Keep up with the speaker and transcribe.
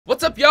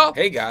What's up, y'all?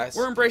 Hey, guys.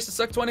 We're Embrace the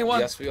Suck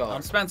 21. Yes, we are.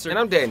 I'm Spencer. And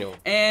I'm Daniel.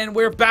 And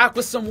we're back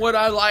with some Would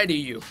I Lie to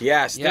You?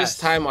 Yes, this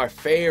time our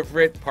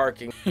favorite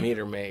parking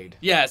meter maid.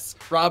 Yes,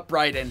 Rob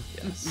Brydon.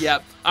 Yes.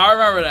 Yep, I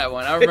remember that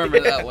one.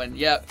 That one.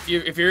 Yep,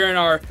 if you're in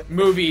our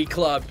movie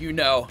club, you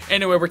know.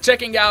 Anyway, we're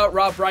checking out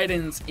Rob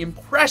Brydon's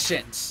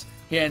impressions.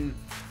 And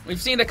we've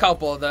seen a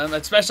couple of them,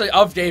 especially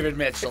of David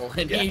Mitchell.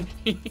 And he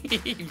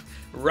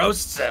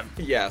roasts him.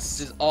 Yes.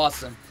 Which is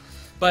awesome.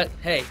 But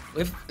hey,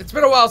 it's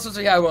been a while since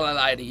we had Will I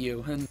Lie to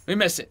You, and we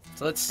miss it.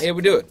 So let's. Yeah,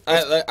 we do it.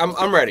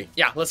 I'm ready.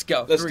 Yeah, let's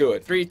go. Let's do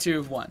it. 3,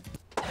 2, 1.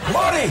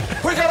 Marty,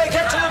 we gotta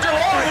get to the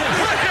DeLorean!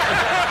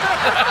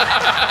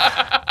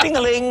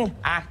 Ding-a-ling.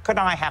 Could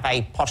I have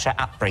a posher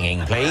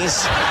upbringing,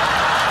 please?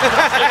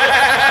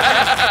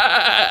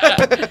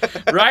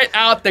 Right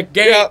out the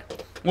gate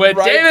with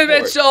right David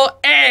Mitchell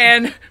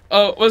and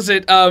was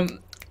it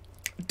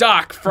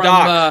Doc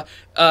from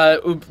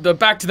the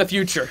Back to the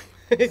Future?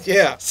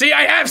 Yeah. See,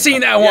 I have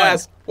seen that one.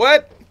 Yes.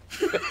 What?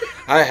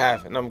 I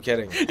haven't. I'm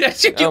kidding.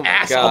 Yes, you Oh my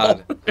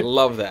asshole. God.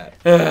 Love that.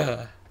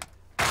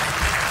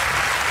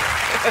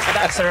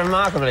 That's a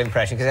remarkable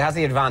impression because it has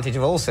the advantage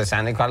of also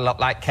sounding quite a lot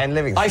like Ken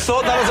Livingstone. I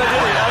thought that was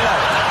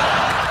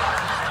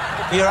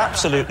a You're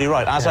absolutely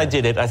right. As I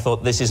did it, I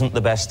thought this isn't the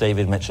best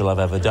David Mitchell I've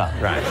ever done.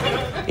 Right.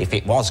 If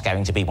it was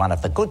going to be one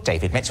of the good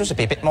David Mitchells, it'd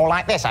be a bit more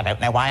like this. I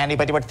don't know why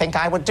anybody would think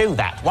I would do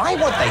that. Why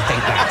would they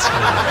think that?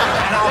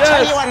 And I'll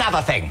tell you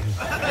another thing.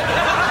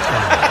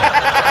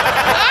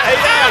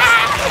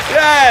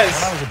 Yes.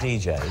 When I was a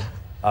DJ,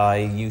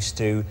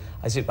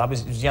 I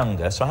was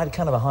younger, so I had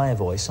kind of a higher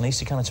voice, and I used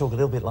to kind of talk a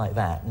little bit like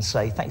that and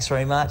say, thanks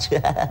very much. The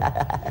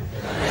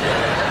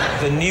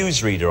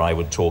newsreader, I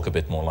would talk a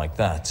bit more like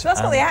that. So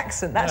that's not the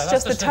accent, that's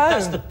just the tone.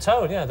 That's the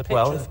tone, yeah, the pitch.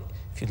 Well, if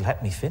you'd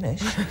let me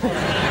finish.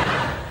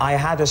 I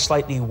had a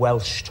slightly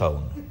Welsh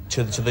tone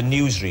to the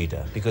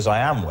newsreader, because I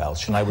am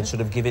Welsh, and I would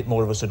sort of give it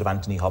more of a sort of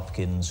Anthony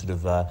Hopkins, sort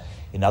of,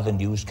 in other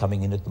news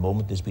coming in at the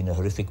moment, there's been a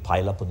horrific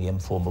pile-up on the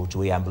M4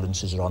 motorway.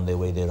 Ambulances are on their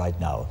way there right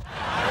now.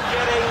 I'm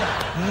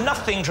getting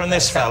nothing from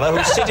this fella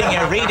who's sitting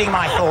here reading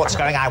my thoughts,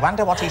 going, I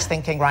wonder what he's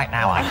thinking right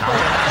now. I can't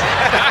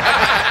imagine.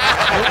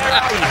 Where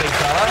are you, big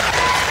fella?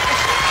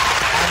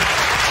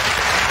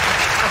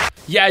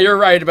 Yeah, you're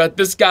right about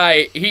this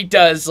guy. He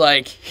does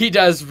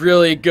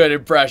really good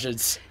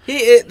impressions.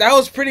 That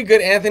was pretty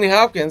good, Anthony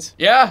Hopkins.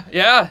 Yeah.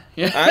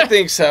 I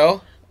think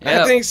so.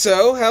 Yeah. I think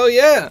so. Hell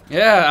yeah.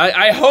 Yeah,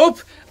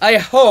 I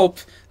hope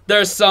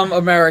there's some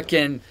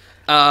American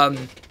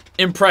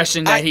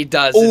impression that he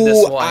does in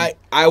this one.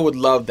 I would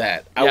love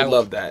that. I would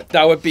love that.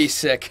 That would be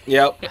sick.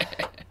 Yep.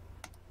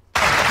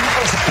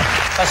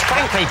 Because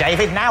frankly,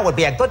 David, now would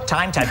be a good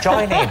time to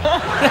join in.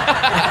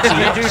 Can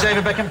you do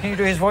David Beckham? Can you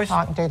do his voice?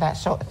 I can do that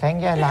sort of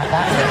thing, yeah, like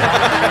that.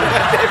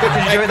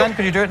 Can you do it then?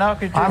 Can you do it now?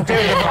 I'm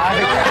doing it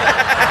live.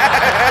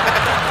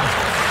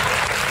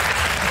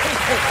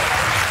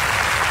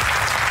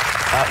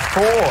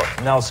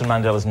 For Nelson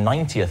Mandela's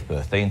 90th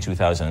birthday in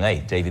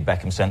 2008, David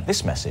Beckham sent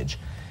this message.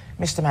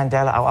 Mr.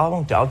 Mandela,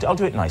 I'll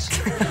do it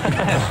nicely.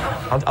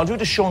 I'll do it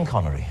to Sean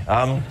Connery.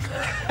 Do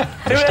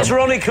it as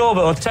Ronnie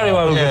Corbett or Terry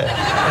Wogan.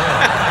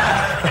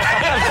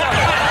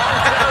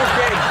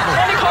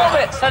 Ronnie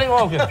Corbett, Terry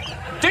Wogan.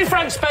 Do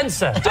Frank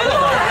Spencer.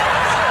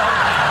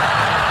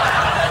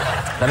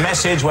 The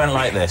message went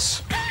like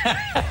this.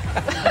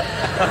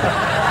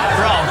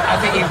 Rob, I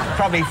think you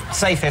probably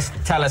safest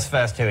tell us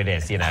first who it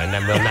is, you know, and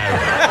then we'll know.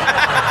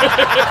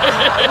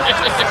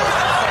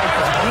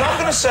 I'm not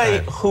going to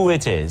say who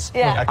it is.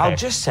 Yeah. Okay. I'll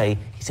just say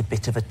he's a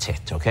bit of a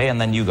tit, OK?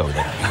 And then you go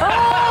there.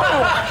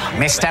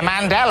 Mr.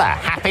 Mandela,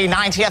 happy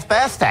 90th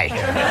birthday.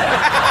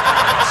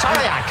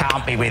 Sorry I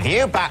can't be with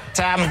you, but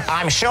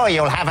I'm sure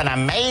you'll have an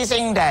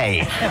amazing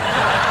day.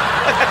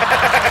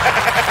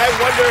 I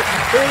wonder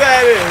who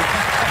that is.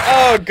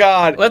 Oh,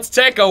 God. Let's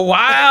take a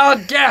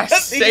wild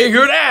guess. Say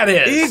who that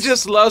is. He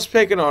just loves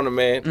picking on him,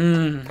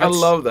 man. I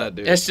love that,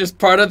 dude. It's just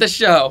part of the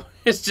show.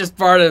 It's just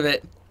part of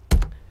it.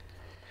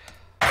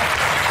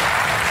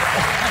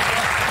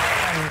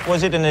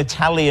 Was it an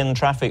Italian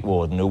traffic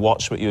warden who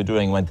watched what you were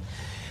doing and went,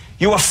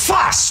 you were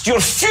fast,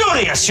 you're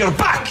furious, you're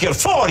back, you're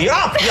forward, you're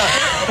up,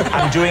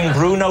 I'm doing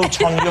Bruno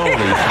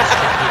Tognoli.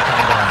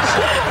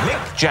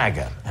 Mick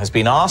Jagger has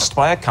been asked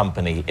by a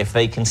company if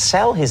they can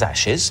sell his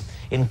ashes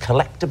in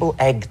collectible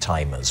egg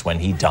timers when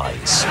he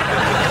dies.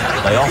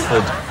 They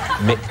offered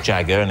Mick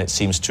Jagger, and it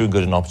seems too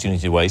good an opportunity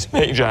to waste,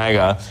 Mick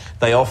Jagger,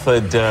 they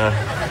offered...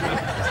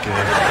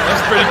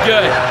 That's pretty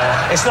good.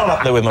 It's not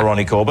up there with my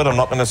Ronnie Corbett. I'm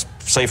not going to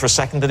say for a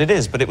second that it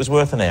is, but it was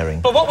worth an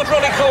airing. But what would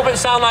Ronnie Corbett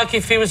sound like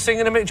if he was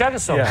singing a Mick Jagger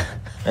song? Yeah.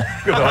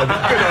 Good idea.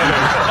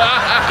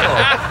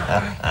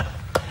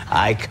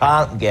 I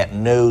can't get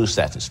no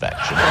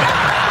satisfaction.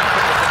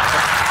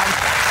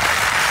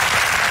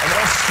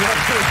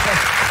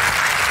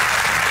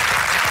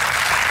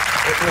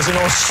 It was an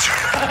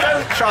Australian...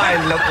 Don't try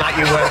and look like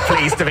you weren't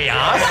pleased to be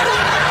asked.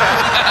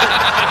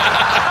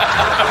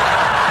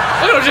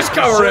 We'll just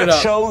cover it It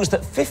up. shows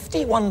that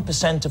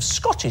 51% of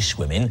Scottish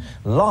women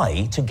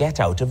lie to get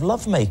out of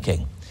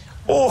lovemaking.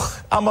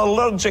 Oh, I'm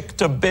allergic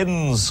to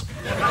bins.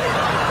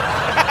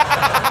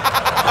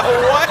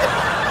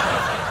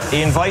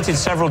 He invited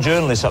several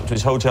journalists up to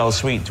his hotel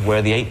suite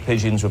where the 8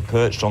 pigeons were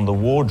perched on the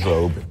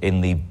wardrobe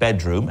in the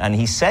bedroom, and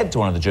he said to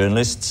one of the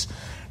journalists,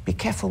 "Be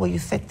careful where you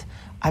sit."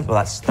 Well,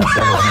 that's the other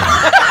one.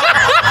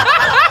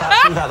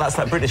 That's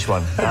that British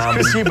one.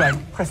 Chris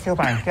Eubank. Chris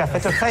Eubank, yes.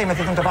 It's a shame it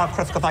isn't about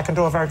Chris, because I can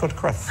do a very good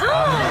Chris. Really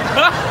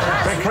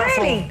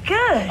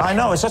good. I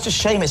know, it's such a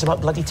shame it's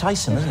about bloody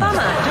Tyson, isn't it? Do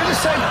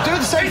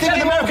the same thing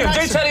with American.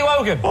 Do Teddy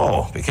Wogan.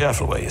 Oh, be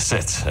careful where you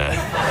sit.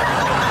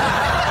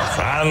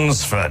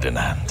 Franz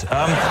Ferdinand.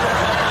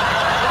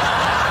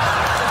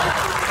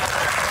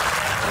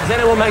 Has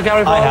anyone met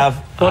Gary Barlow? I have.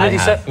 What did he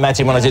say? Met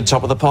him when I did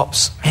Top of the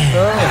Pops.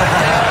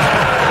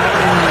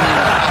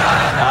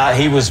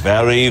 He was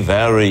very,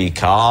 very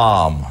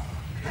calm.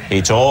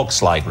 He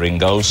talks like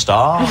Ringo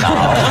Starr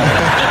now.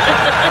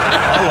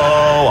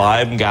 Hello,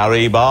 I'm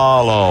Gary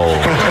Barlow.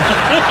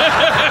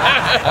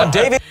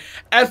 David.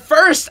 At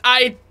first,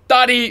 I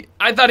thought he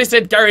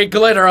said Gary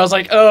Glitter. I was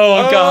like,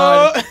 oh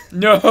God,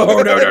 no.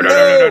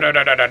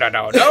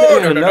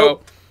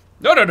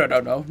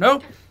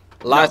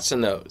 Lots of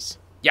no's.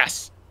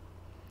 Yes,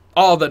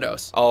 all the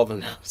no's. All the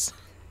no's.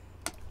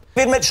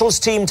 David Mitchell's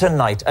team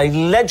tonight, a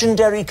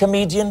legendary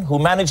comedian who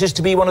manages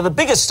to be one of the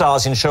biggest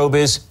stars in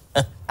showbiz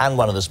and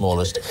one of the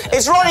smallest.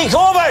 It's Ronnie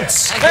Corbett!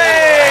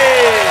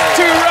 Hey!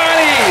 2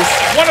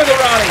 Ronnies! One of the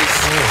Ronnies.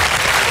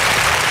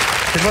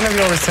 Did one of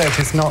your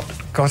researchers not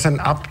got an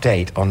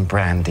update on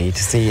Brandy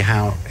to see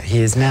how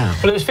he is now?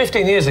 Well, it was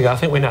 15 years ago, I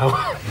think we know.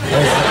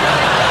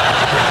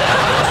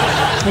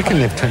 We can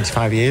live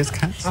 25 years,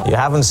 Cats. You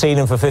haven't seen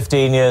him for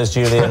 15 years,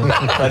 Julian,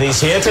 but he's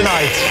here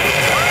tonight.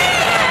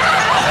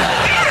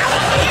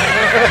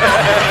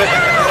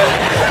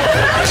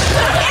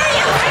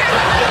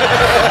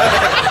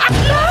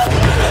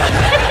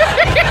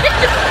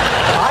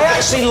 I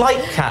actually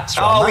like cats,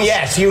 Ron. Oh,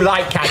 yes, you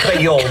like cats,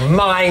 but you're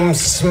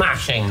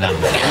mime-smashing them.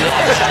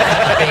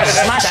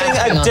 Smashing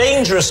a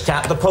dangerous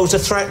cat that posed a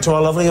threat to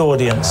our lovely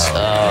audience.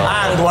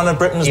 And one of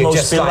Britain's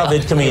most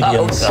beloved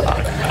comedians.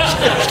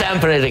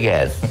 Stamp it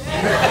again.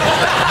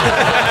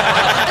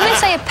 When they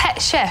say a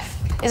pet chef,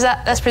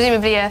 that's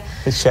presumably a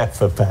chef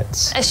for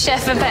pets. A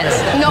chef for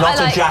pets. Not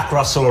a Jack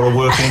Russell or a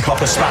working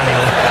Cocker Spaniel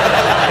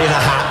in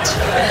a hat.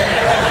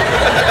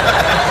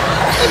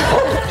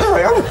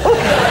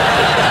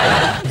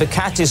 The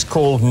cat is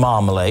called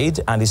Marmalade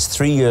and is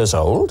 3 years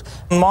old.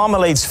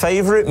 Marmalade's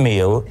favourite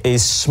meal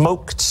is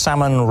smoked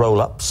salmon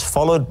roll-ups,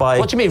 followed by...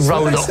 What do you mean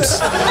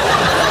roll-ups?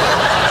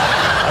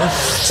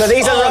 So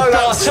these are roll-ups.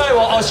 I'll tell you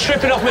what, I was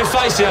stripping off my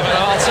face the other day,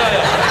 I'll tell you.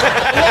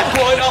 At one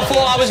point, I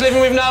thought I was living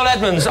with Noel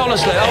Edmonds,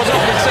 honestly. I was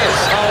off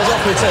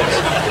my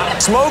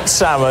tits. Smoked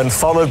salmon,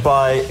 followed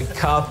by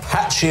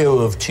carpaccio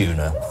of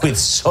tuna with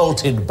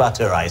salted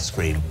butter ice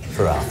cream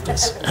for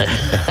afters.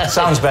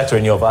 Sounds better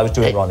in your... I was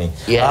doing Ronnie.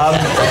 Yeah.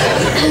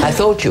 I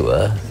thought you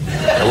were.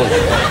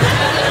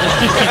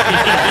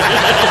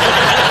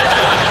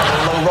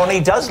 Well, Ronnie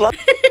does love...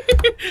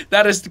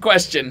 That is the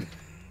question.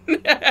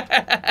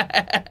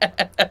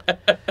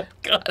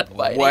 God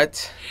almighty.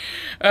 What?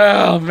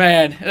 Oh,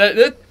 man.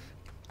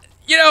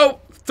 You know,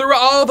 through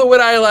all the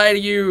Would I Lie to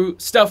You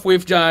stuff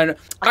we've done,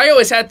 I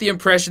always had the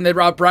impression that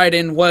Rob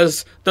Brydon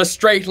was the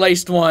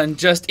straight-laced one,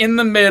 just in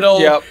the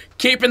middle,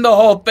 keeping the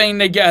whole thing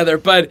together.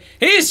 But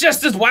he's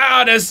just as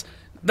wild as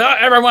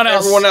everyone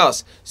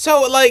else.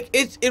 So, like,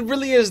 it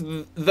really is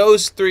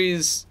those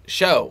three's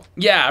show.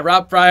 Yeah,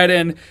 Rob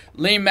Brydon,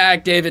 Lee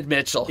Mack, David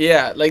Mitchell.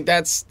 Yeah, like,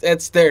 that's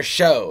their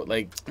show.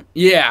 Like,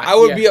 yeah. I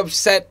would be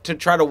upset to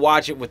try to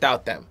watch it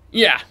without them.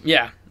 Yeah.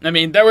 I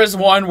mean, there was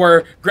one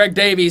where Greg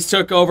Davies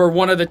took over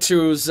one of the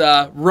two's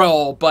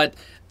role, but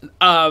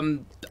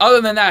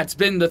other than that, it's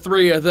been the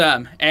three of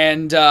them.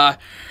 And,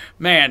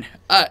 man,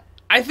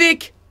 I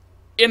think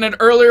in an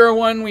earlier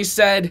one we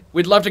said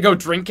we'd love to go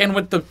drinking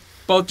with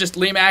both just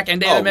Lee Mack and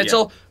David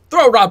Mitchell.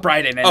 Throw Rob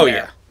Brydon in there.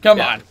 Yeah. Come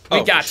on.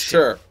 We got for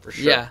sure.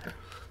 Yeah.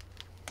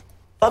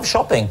 Love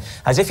shopping.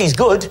 As if he's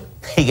good,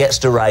 he gets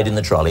to ride in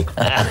the trolley.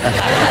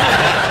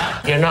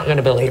 You're not going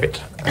to believe it.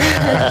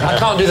 I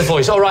can't do the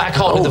voice. All right, I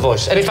can't do the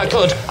voice. And if I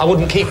could, I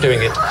wouldn't keep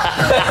doing it.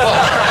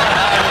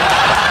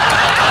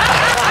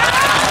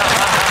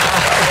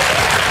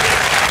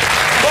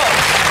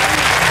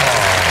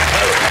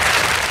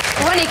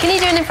 Ronnie, can you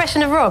do an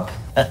impression of Rob?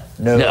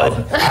 No.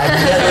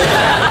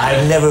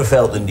 I've never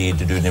felt the need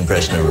to do an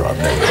impression of Rob.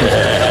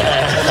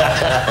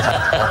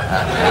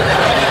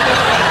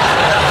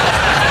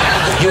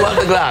 You want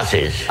the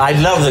glasses? I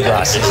love the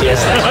glasses,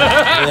 yes.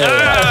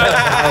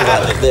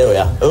 There we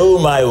are. Oh,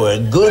 my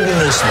word.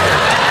 Goodness me.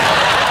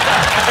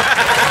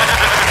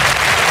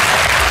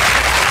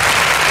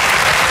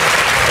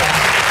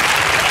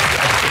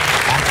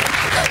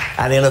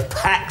 And in a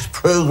packed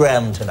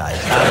programme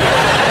tonight.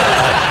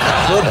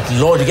 Good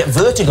Lord, you get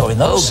vertigo in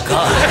those. Oh,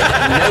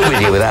 God.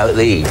 Nobody without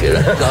these, you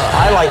know?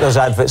 I like those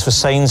adverts for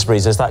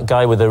Sainsbury's. There's that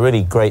guy with a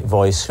really great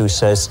voice who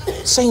says,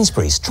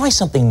 Sainsbury's, try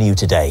something new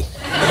today.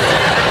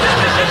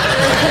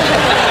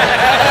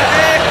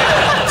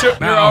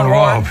 Now,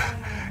 Rob,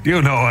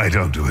 you know I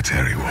don't do a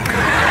Terry Walker.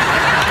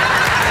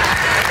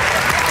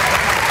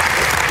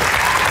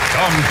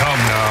 Come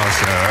now,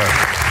 sir.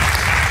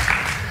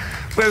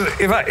 Well,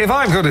 if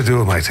I'm going to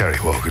do my Terry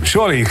Wogan,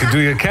 surely you can do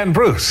your Ken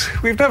Bruce.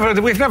 We've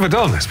never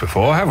done this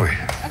before, have we?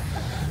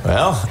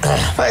 Well,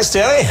 thanks,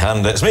 Terry.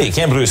 And it's me,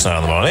 Ken Bruce, now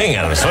in the morning,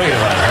 and it's talking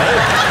about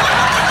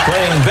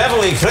playing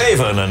Beverly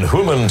Craven and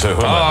Woman to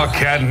Woman. Oh,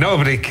 Ken,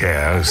 nobody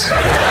cares. He's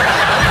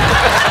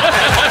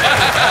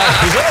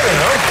there, you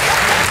know.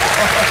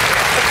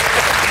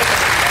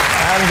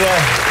 And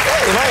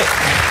you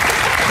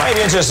might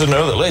be interested to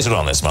know that later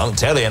on this month,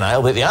 Terry and I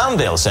will be at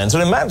the Arndale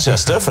Centre in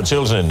Manchester for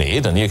children in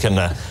need, and you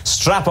can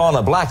strap on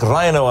a black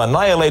rhino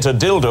annihilator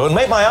dildo and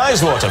make my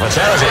eyes water for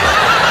charity.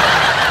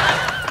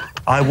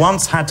 I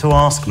once had to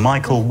ask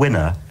Michael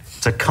Winner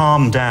to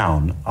calm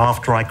down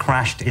after I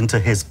crashed into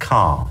his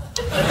car.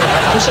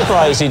 I'm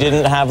surprised he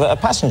didn't have a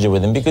passenger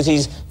with him because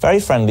he's very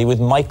friendly with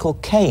Michael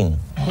Caine.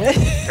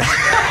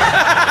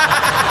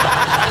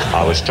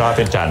 I was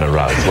driving down the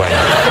road when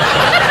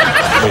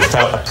we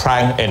felt a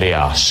prang in the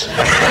arse.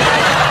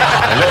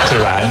 I looked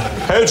around.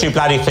 Who do you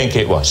bloody think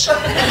it was?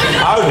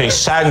 Only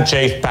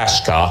Sanjeev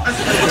Bhaskar,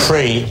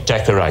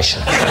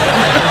 pre-decoration.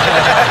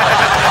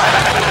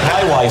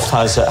 My wife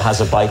has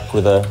a bike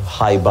with a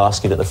high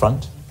basket at the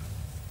front.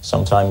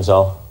 Sometimes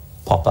I'll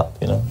pop up,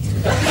 you know.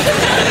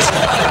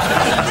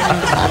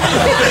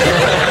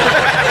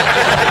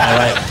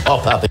 Alright,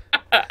 pop up.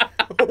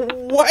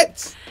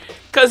 What?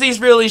 Because he's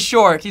really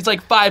short. He's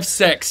like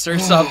 5'6" or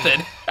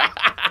something.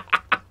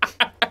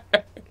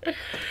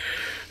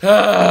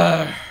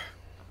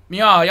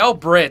 Y'all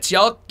Brits,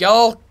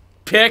 y'all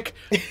pick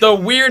the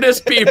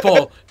weirdest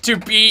people to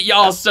be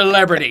y'all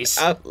celebrities.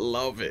 I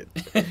love it.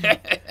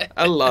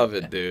 I love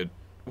it, dude.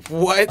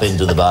 What?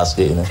 Into the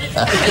basket, you know.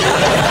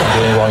 I'm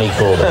doing Ronnie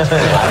Corbett.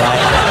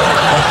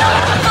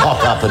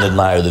 Pop up and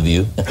admire the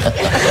view.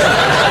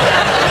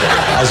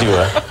 As you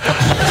were.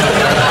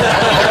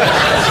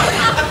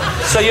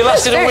 So you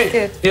lasted a week.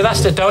 You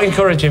lasted. Don't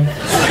encourage him.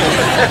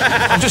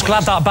 I'm just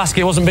glad that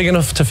basket wasn't big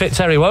enough to fit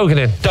Terry Wogan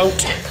in.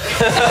 Don't. So,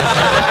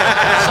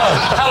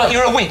 how long?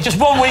 You're a week. Just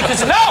 1 week.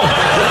 No.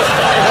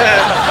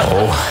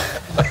 Oh,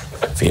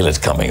 feel it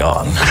coming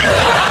on.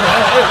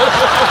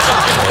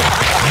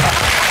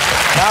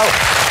 Now,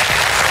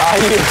 are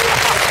you?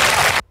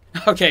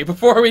 Okay,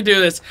 before we do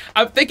this,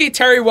 I'm thinking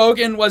Terry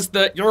Wogan was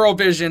the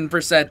Eurovision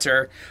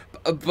presenter,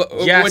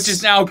 Yes. which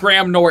is now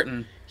Graham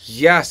Norton.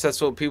 Yes,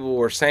 that's what people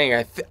were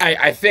saying.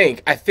 I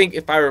think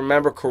if I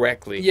remember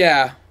correctly.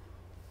 Yeah.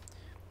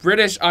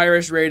 British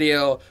Irish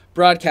radio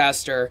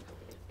broadcaster.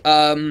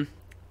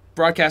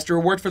 Broadcaster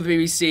worked for the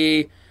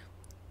BBC.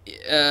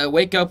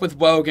 Wake Up with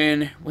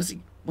Wogan. Was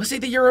he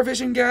the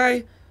Eurovision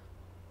guy?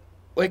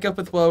 Wake Up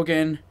with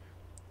Wogan.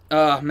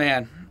 Oh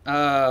man.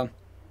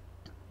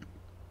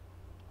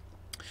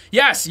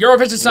 Yes,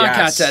 Eurovision Song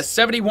Contest,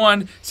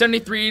 71,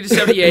 73 to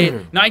 78,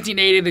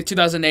 1980 to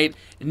 2008.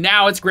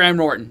 Now it's Graham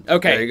Norton.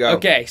 Okay, there you go.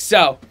 Okay,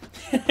 so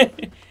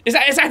is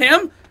that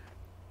him?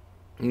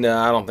 No,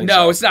 I don't think so.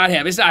 No, it's not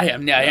him. It's not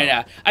him.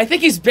 No. I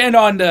think he's been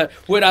on the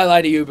Would I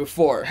Lie to You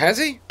before. Has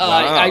he?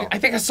 Wow. I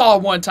think I saw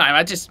him one time.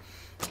 Man.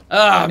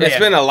 It's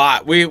been a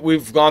lot.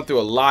 We've gone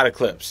through a lot of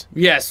clips.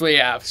 Yes, we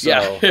have.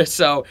 So. Yeah.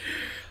 So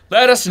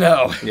let us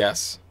know.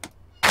 Yes.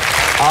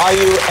 Are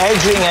you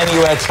edging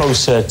anywhere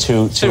closer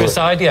to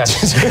suicide?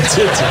 Yes.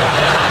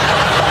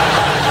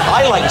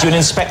 I liked you in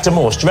Inspector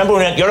Morse. Do you remember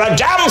when you went, "You're a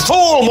damn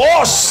fool,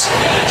 Morse"?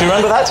 Do you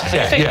remember that?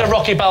 Yeah, I think of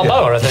Rocky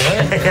Balboa, I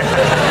think.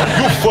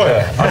 You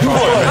fired.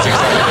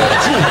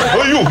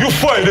 You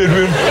fired,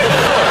 Edwin.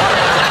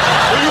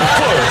 You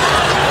fired.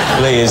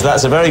 Please,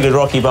 that's a very good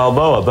Rocky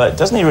Balboa, but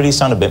doesn't he really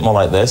sound a bit more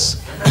like this?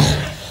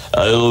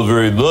 I love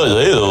very much.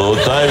 I don't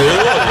know time.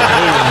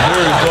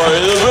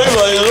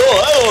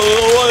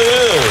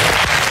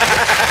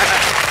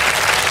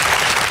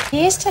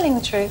 He is telling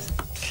the truth.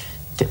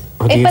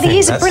 What do you But think? he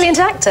is a brilliant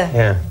actor.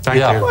 Yeah, thank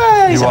you.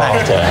 Well, he's You an are.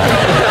 actor.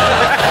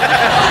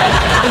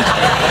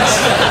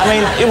 I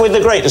mean, with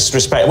the greatest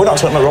respect, we're not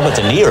talking about Robert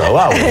De Niro,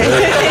 are we?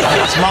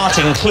 It's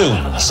Martin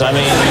Clunes. I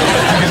mean...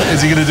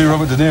 Is he going to do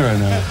Robert De Niro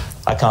now?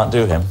 I can't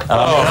do him.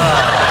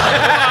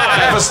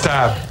 Never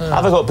stab.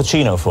 Have I got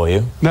Pacino for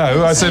you?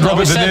 No, I said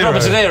Robert De Niro.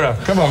 Robert De Niro.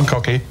 Come on,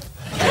 cocky.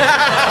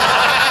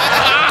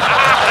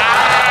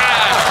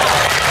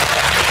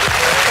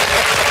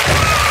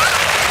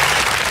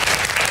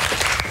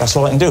 That's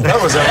all I can do.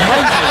 That was a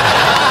monkey.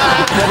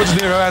 Robert De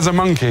Niro has a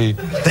monkey.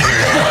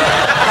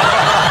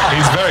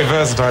 He's very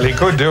versatile. He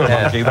could do a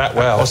monkey that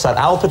well. What's that?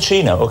 Al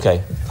Pacino?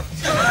 Okay.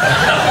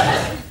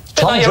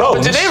 Tom Jones.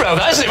 Robert De Niro,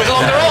 guys, it with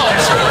longer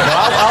arms. No,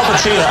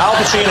 Al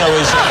Pacino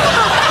is...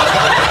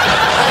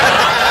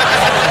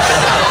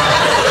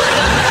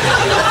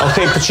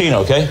 Okay,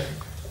 Pacino, okay?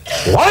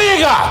 What do you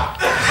got?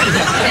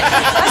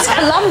 That's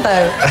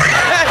Columbo.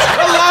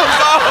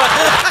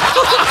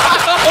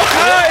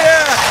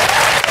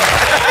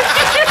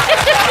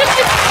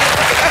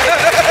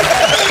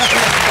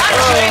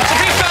 Actually, to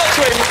be fair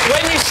to him,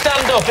 when you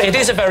stand up, it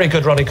is a very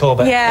good Ronnie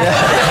Corbett. Yeah.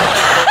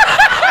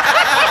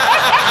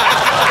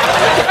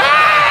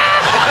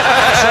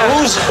 So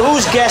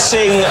who's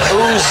guessing?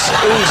 If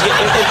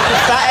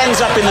that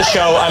ends up in the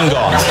show, I'm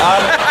gone.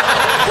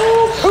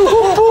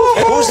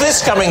 Who's this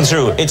this coming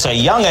through? It's a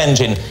young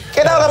engine.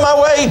 Get out of my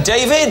way,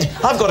 David.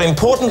 I've got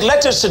important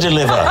letters to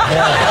deliver.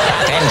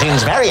 That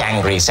engine's very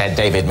angry, said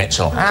David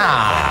Mitchell.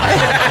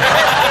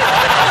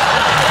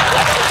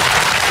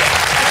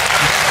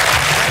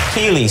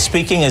 Keely,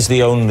 speaking as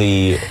the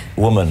only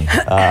woman,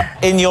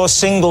 in your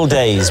single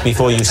days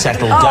before you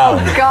settled down...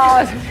 Oh,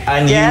 God.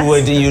 And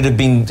you'd have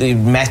been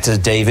met as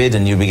David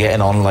and you'd be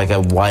getting on like a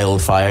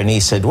wildfire, and he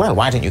said, well,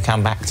 why don't you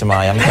come back to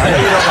my... I know you don't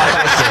like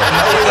that shit.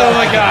 Oh,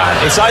 my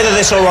God. It's either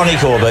this or Ronnie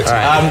Corbett.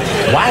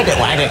 Why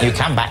don't you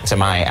come back to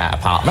my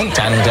apartment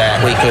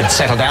and we could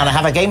settle down and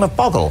have a game of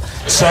Boggle?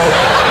 So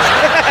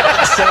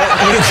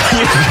you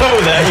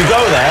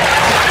go there,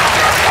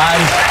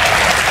 and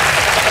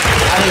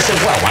he said,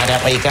 well, why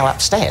don't we go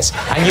upstairs?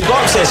 And you go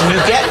upstairs and you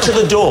get to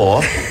the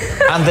door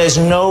and there's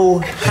no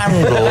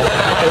handle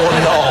or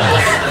knob.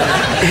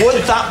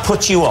 Would that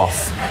put you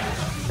off?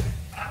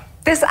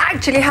 This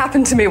actually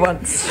happened to me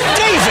once.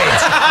 David!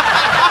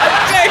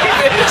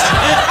 David!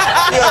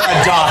 You're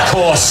a dark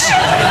horse.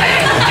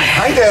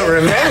 I don't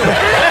remember.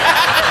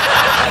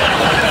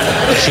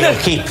 She'll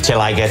keep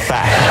till I get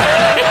back.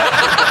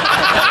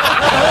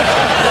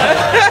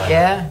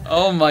 Yeah?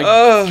 Oh, my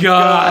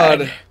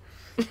God.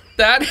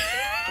 That...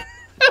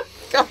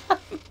 God.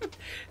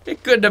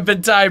 It couldn't have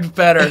been timed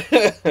better.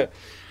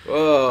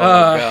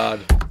 God.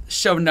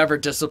 Show never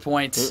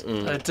disappoints.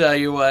 I tell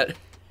you what.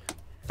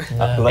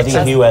 Bloody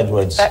Hugh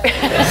Edwards. He'd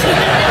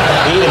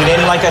have been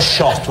in like a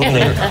shot, wouldn't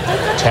he?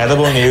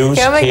 Terrible news.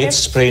 Kate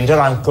sprained her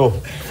ankle.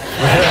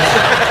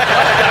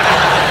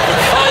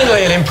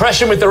 Finally, an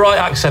impression with the right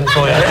accent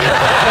for you.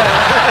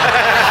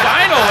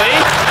 Finally?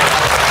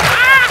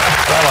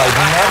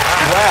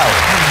 Well,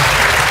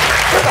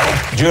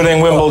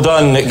 during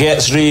Wimbledon, it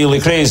gets really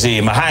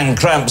crazy. My hand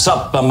cramps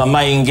up and my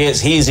mind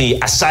gets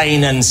hazy. I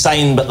sign and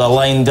sign, but the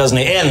line doesn't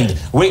end.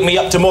 Wake me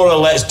up tomorrow,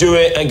 let's do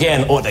it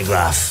again.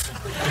 Autograph.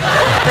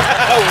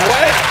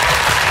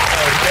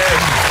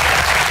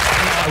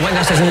 I went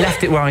downstairs and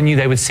left it where I knew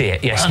they would see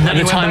it, yes. And then at the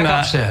you went time,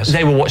 back upstairs?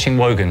 they were watching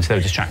Wogan, so they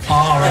were distracted.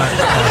 Oh, right.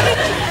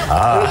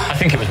 I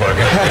think it was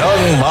Wogan.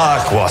 Young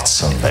Mark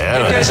Watson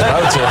there, and he's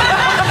about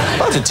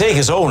to take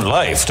his own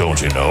life,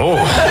 don't you know?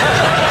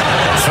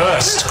 But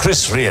first,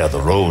 Chris Rea, The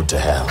Road to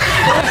Hell.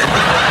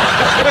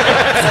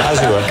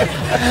 As you were.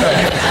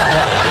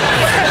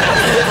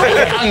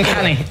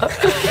 Uncanny.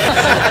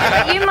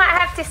 You might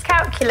have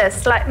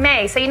dyscalculus, like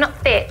me, so you're not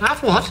fit.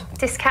 Have what?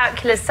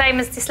 Dyscalculus, same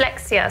as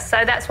dyslexia,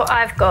 so that's what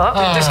I've got.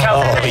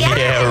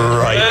 Yeah,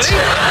 right.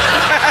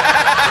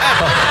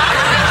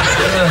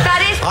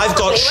 That is I've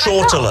got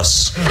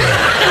shorterless. Well,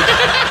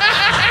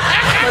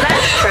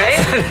 that's true.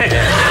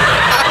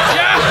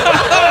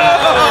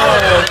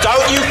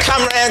 Don't you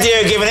come round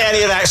here giving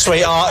any of that,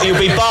 sweetheart. You'll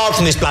be barred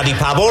from this bloody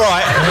pub, all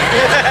right?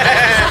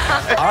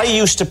 I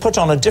used to put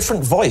on a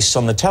different voice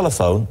on the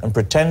telephone and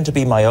pretend to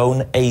be my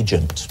own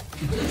agent.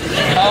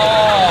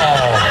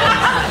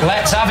 Oh,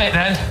 let's have it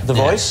then. The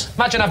voice?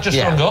 Imagine I've just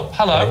rung up.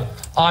 Hello,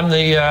 I'm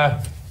the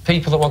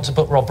people that want to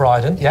book Rob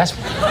Brydon. Yes.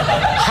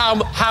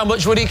 How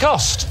much would he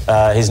cost?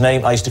 His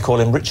name, I used to call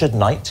him Richard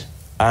Knight.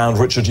 And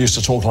Richard used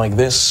to talk like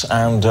this,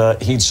 and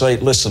he'd say,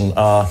 listen,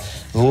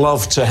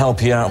 love to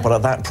help you out, but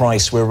at that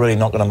price, we're really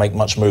not going to make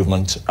much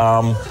movement.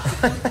 And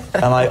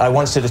I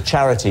once did a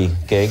charity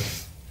gig,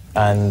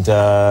 and...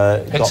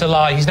 It's a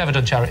lie, he's never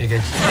done charity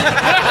gigs.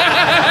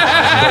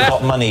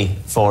 got money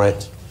for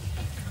it,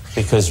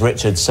 because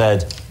Richard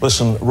said,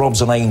 listen,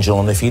 Rob's an angel,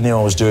 and if he knew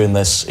I was doing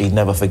this, he'd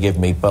never forgive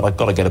me, but I've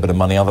got to get a bit of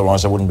money,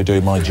 otherwise I wouldn't be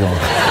doing my job.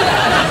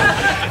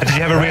 Did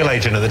you have a real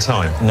agent at the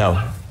time? No.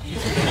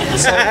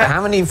 So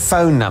how many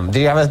phone numbers? Do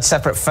you have a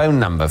separate phone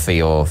number for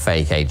your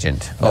fake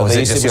agent? Or was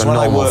it just your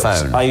normal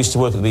phone? I used to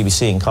work at the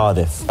BBC in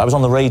Cardiff. I was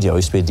on the radio, I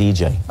used to be a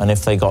DJ, and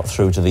if they got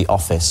through to the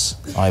office,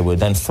 I would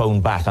then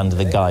phone back under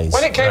the guise.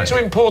 When it came to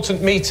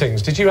important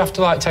meetings, did you have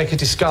to, like, take a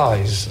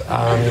disguise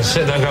and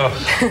sit there and go,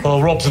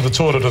 oh, Rob's in the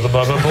toilet at the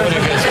moment, but when he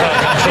gets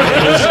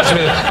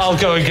back, I'll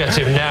go and get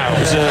him now.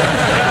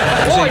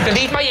 I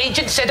believe my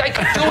agent said I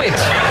could do it. I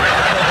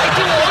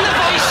do all the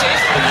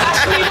voices.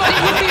 Ask me what it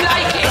would be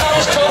like if I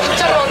was talking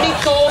to Ronnie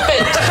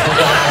Corbett.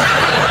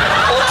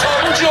 Or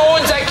Tom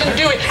Jones, I can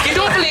do it. You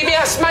don't believe me?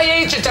 Ask my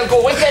agent, I'll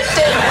go and get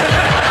him.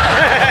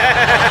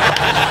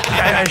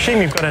 I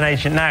assume you've got an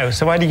agent now,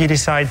 so why did you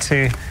decide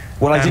to...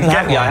 Well, I didn't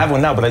have one. Yeah, I have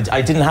one now, but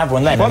I didn't have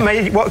one then.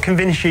 What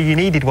convinced you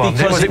needed one?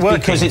 Was it working?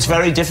 Because it's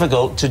very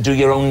difficult to do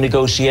your own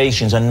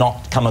negotiations and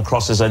not come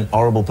across as an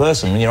horrible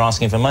person when you're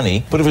asking for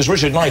money. But if it's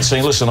Richard Knight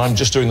saying, listen, I'm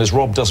just doing this,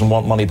 Rob doesn't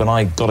want money, but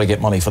I've got to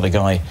get money for the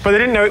guy. But they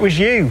didn't know it was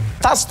you.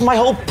 That's my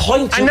whole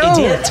point, you know.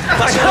 idiot.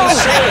 That's what I'm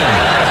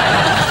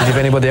saying. Did you have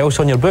anybody else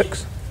on your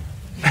books?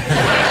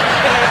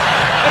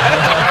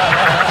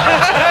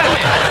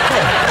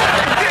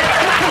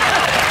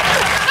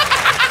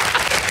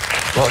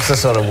 What's the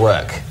sort of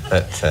work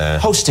that...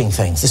 Hosting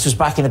things. This was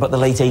back in about the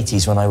late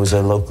 80s when I was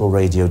a local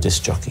radio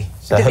disc jockey.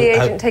 So did the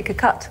agent take a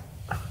cut?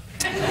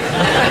 Did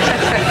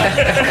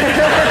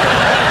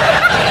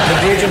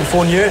the agent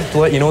phone you to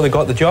let you know they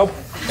got the job?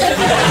 No,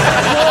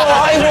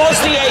 I was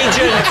the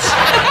agent!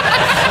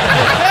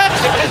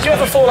 Did you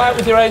ever fall out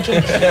with your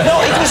agent?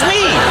 No, it was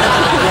me.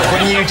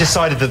 When you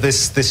decided that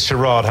this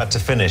charade had to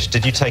finish,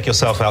 did you take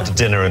yourself out to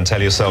dinner and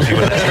tell yourself you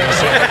were letting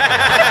yourself?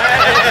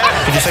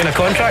 Did you sign a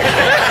contract?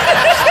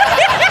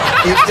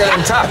 You're still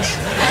in touch.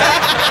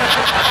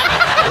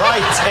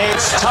 Right,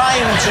 it's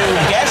time to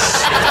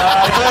guess.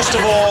 First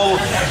of all,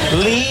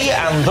 Lee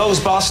and those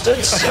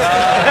bastards. What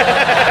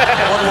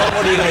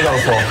are you going to go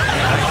for?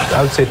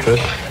 I would say true.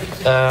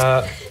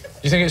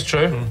 You think it's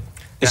true?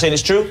 You're saying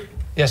it's true?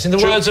 Yes, in the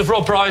words of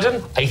Rob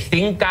Brydon, I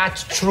think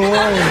that's true.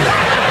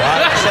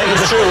 Right, saying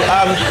it's true.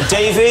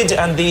 David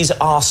and these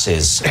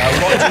arses.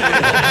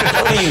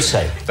 What do you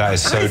say? That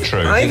is so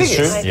true. I think it's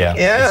true.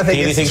 Yeah. I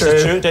think it's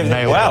true. David?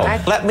 No, well,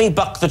 let me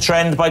buck the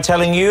trend by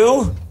telling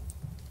you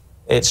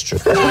it's true.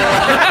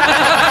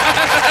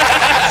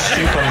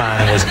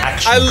 Superman was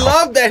action. I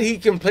love that he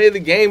can play the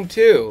game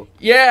too.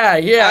 Yeah.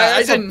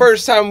 That's the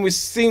first time we've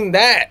seen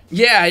that.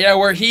 Yeah,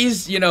 where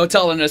he's,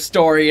 telling a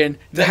story and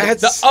the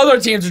other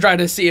teams are trying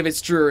to see if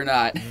it's true or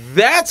not.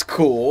 That's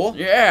cool.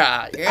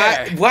 Yeah.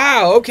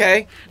 Wow,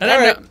 okay.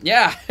 And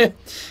yeah.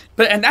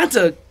 And that's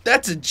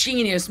a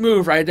genius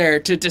move right there,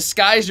 to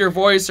disguise your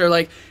voice or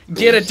like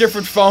get a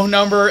different phone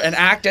number and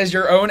act as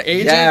your own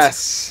agent.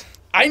 Yes.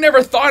 I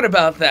never thought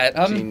about that.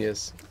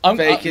 Genius.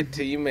 Fake it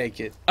till you make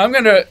it. I'm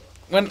gonna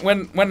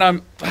when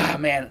I'm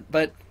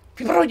but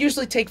people don't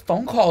usually take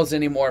phone calls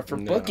anymore for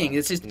booking.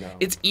 It's just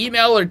it's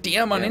email or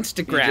DM on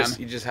Instagram.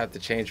 You just have to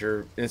change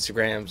your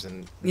Instagrams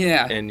and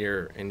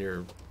your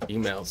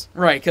emails.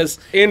 Right, because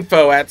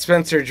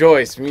info@Spencer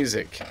Joyce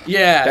Music.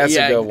 Yeah, that's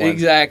a good one.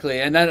 Exactly.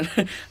 And then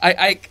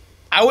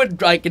I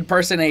would like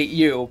impersonate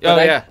you,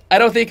 but I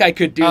don't think I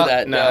could do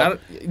that. No,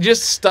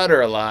 just stutter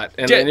a lot,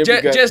 and then you'll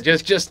be good. Just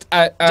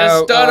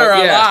stutter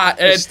a lot,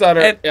 and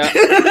stutter.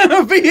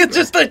 Be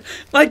just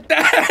like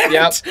that.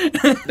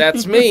 Yep,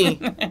 that's me.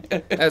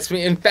 That's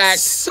me. In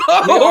fact,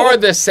 we are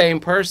the same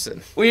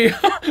person. We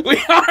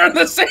are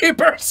the same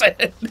person.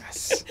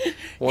 Yes.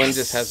 One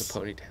just has a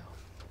ponytail.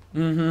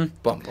 Mm-hmm.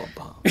 Bum bum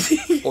bum.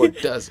 Or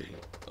does he?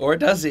 Or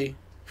does he?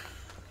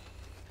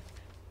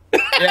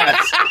 Yes.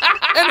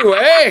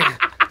 Anyway,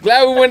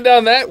 glad we went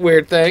down that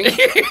weird thing.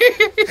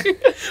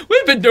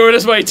 We've been doing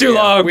this way too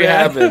long, we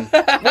man. have been.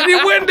 We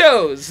need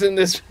windows in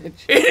this. We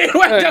need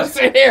windows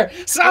in here.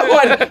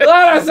 Someone let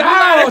us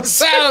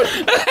out.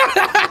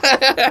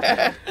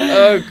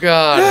 Oh,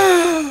 God.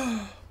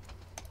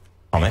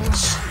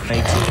 Comments. I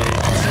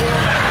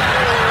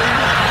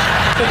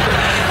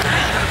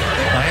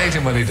hate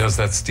him when he does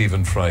that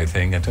Stephen Fry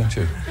thing, don't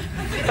you?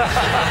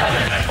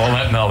 All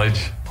that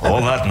knowledge.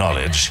 All that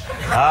knowledge.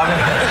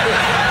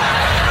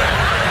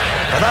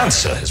 An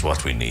answer is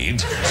what we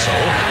need. So,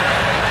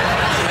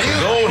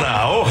 go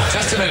now.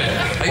 Just a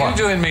minute. Are you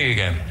doing me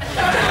again?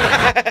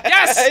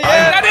 Yes!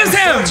 That is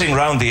him! I'm flirting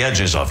round the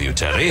edges of you,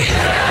 Terry. If you're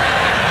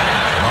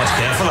not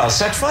careful, I'll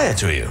set fire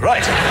to you.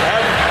 Right.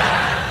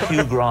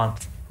 Hugh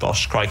Grant.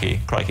 Gosh, crikey,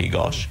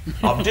 gosh.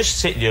 I'm just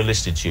sitting here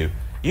listening to you.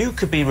 You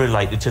could be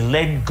related to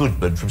Len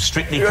Goodman from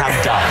Strictly Come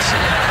Dancing.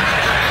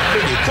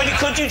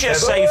 Could you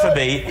just say for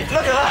me,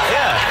 look at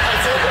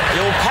that,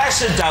 your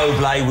paso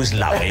doble was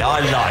lovely, I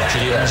liked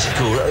it, it was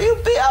cool. You're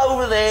a bit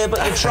over there,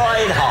 but you're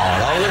trying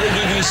hard. I'm going to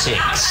give you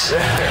 6.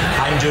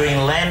 I'm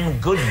doing Len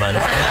Goodman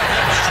from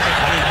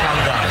Strictly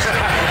Come Dancing.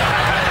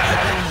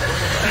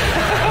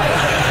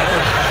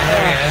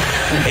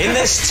 In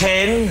this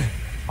 10,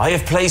 I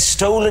have placed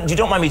stolen... You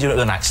don't mind me doing it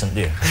with an accent,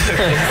 do you?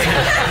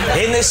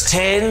 In this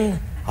 10...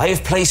 I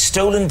have placed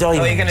stolen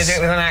diamonds. Oh, you're going to do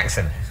it with an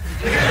accent?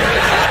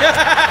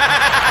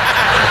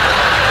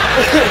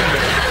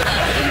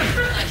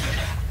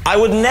 I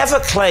would never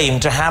claim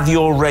to have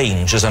your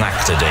range as an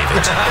actor,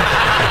 David.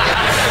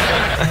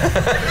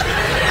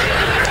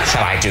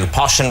 Shall I do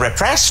posh and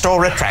repressed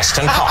or repressed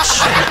and posh?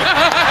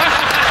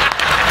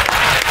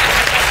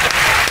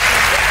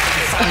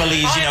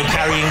 Families,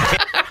 carrying...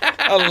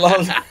 I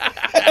love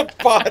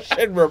posh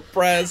and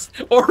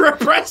repressed. Or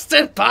repressed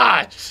and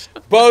posh.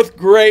 Both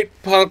great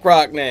punk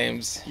rock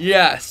names.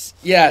 Yes.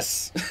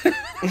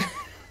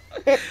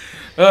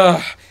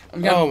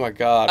 Oh my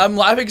God. I'm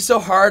laughing so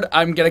hard,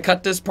 I'm going to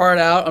cut this part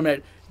out. I'm going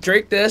to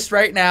drink this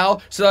right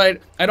now so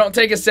I don't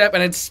take a sip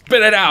and then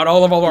spit it out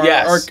all of our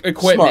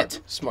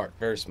equipment. Smart.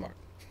 Very smart.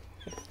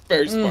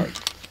 Very smart.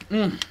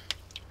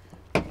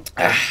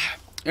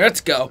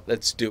 Let's go.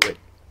 Let's do it.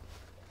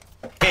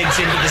 Heads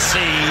into the sea.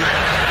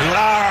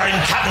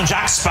 And Captain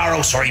Jack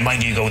Sparrow. Sorry,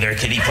 mind you go there,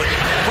 kiddie. Put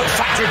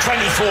factor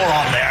 24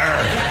 on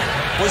there.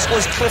 Was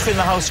Cliff in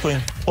the house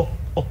going?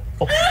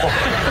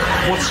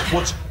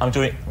 What's? I'm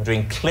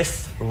doing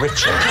Cliff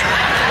Richard.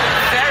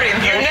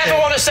 Varian, you never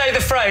want to say the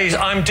phrase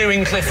 "I'm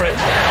doing Cliff Richard."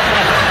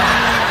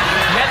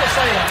 Never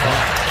say that,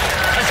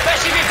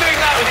 especially if you're doing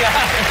that with your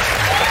hands.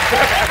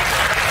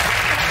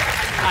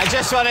 I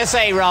just want to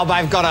say, Rob,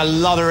 I've got a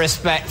lot of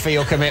respect for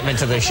your commitment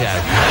to the show.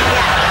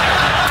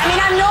 I mean,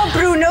 I'm no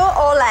Bruno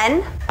or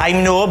Len. I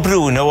know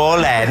Bruno or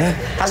Len.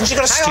 Hasn't she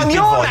got a stupid voice?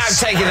 You're now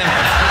taking them.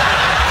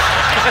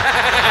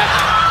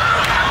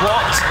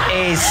 What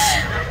is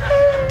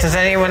Does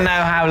anyone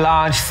know how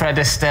large Fred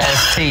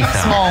Astaire's teeth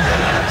are? Small.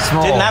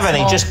 Small. Didn't have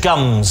any, just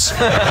gums. He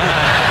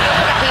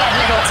had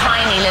little,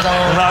 tiny little...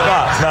 Like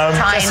that, no.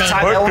 Tiny.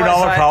 Working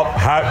on the top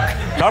hat,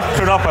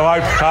 nothing up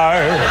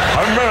outside.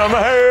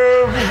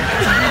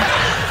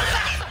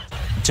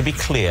 To be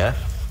clear,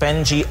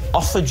 Benji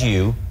offered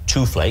you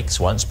 2 flakes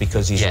once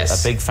because he's a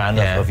big fan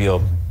of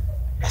your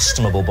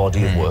estimable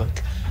body of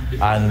work.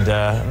 And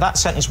that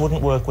sentence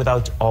wouldn't work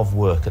without of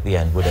work at the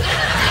end, would it?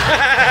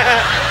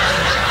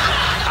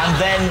 And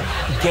then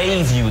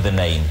gave you the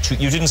name.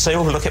 You didn't say,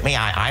 oh, look at me,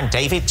 I'm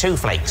David Two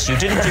Flakes. You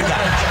didn't do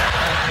that.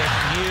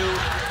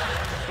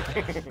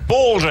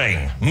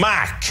 Balding,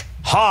 Mac,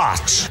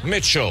 Hart,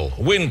 Mitchell,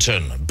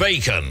 Winton,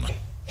 Bacon.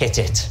 Hit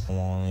it.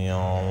 What?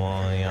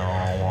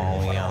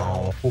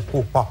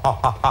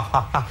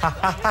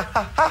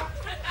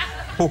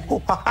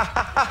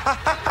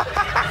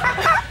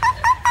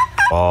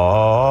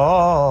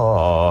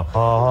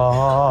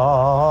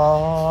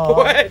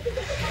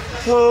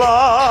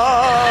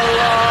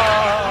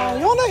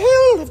 On a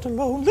hill lived a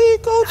lonely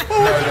goat.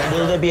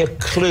 Will there be a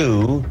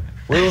clue?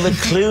 Will the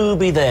clue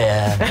be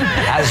there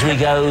as we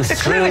go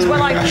through?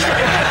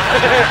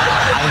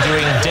 I'm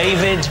doing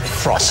David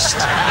Frost.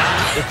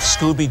 If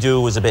Scooby-Doo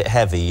was a bit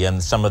heavy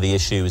and some of the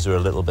issues were a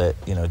little bit,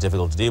 you know,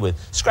 difficult to deal with,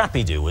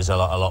 Scrappy-Doo was a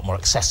lot more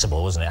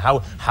accessible, wasn't it?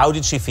 How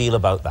did she feel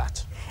about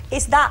that?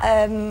 Is that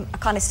a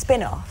kind of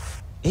spin-off?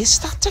 Is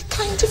that a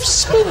kind of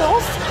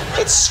spin-off?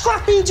 It's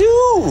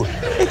Scrappy-Doo.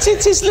 It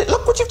is.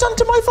 Look what you've done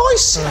to my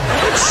voice.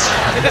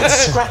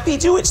 It's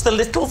Scrappy-Doo. It's the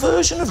little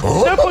version of.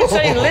 No point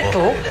saying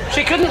little.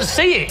 She couldn't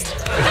see it.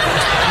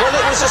 Well,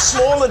 it was a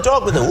smaller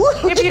dog with a.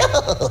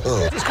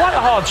 It's quite a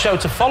hard show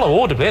to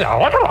follow audibly. You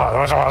have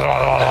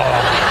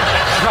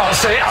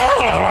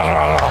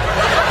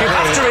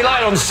to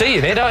rely on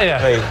seeing it, don't you?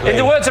 Wait. In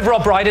the words of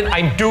Rob Brydon,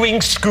 I'm doing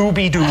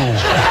Scooby-Doo.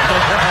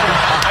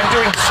 I'm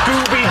doing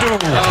Scooby-Doo.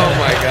 Oh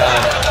my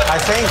God.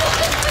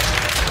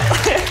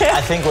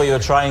 I think what you were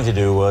trying to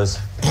do was.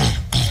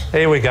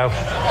 Here we go.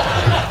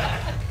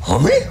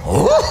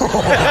 Unbelievable.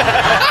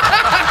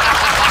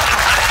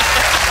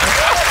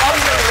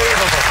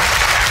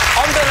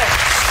 Under the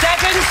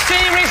 7th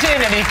series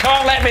in, and he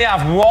can't let me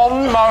have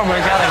one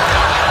moment, can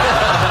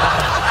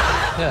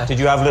he? Did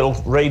you have little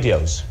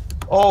radios?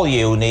 All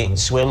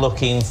units, we're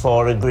looking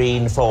for a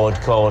green Ford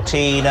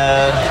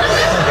Cortina.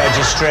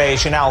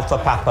 Registration Alpha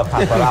Papa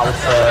Papa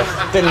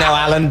Alpha. Didn't know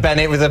Alan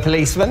Bennett was a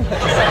policeman.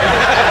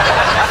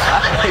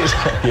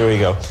 Here we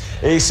go.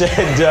 He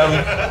said,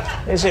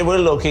 we're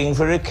looking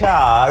for a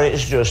car,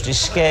 it's just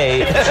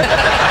escaped.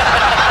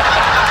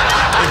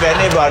 If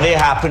anybody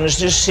happens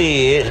to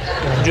see it,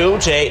 do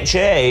take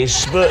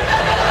chase, but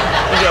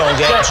don't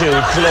get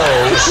too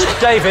close.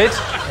 David,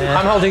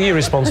 I'm holding you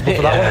responsible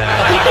for that one.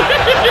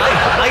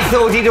 I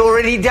thought he'd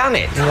already done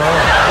it.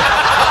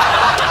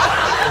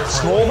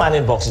 Small Man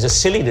in Box is a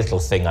silly little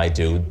thing I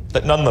do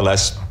that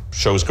nonetheless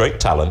shows great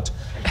talent.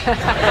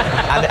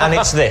 and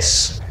it's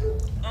this.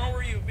 How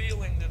are you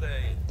feeling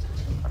today?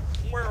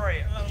 Where are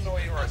you? I don't know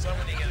where you are.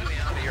 Somebody get me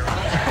out of here.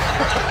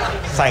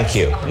 Thank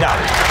you. Now.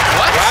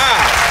 What? Wow.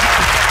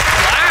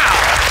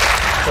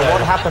 So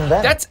what happened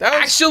then? That's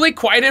actually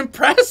quite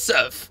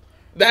impressive.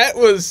 That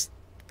was.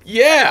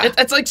 Yeah.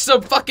 It's like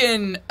some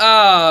fucking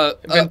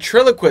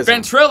ventriloquism.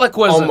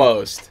 Ventriloquism.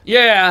 Almost.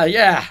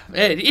 Yeah.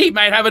 He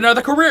might have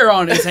another career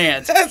on his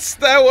hands.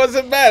 That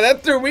wasn't bad.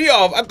 That threw me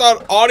off. I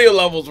thought audio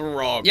levels were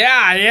wrong. Yeah.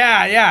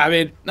 I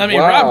mean,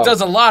 Wow. Rob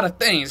does a lot of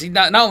things. He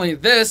not only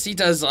this, he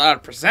does a lot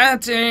of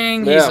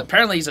presenting. Yeah.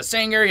 He's a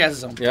singer. He has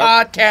his own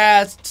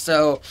podcast.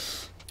 So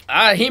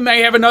he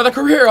may have another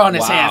career on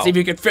his hands if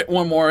you could fit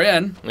one more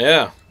in.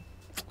 Yeah.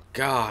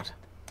 God.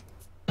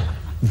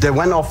 They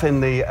went off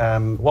in the.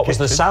 What was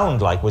the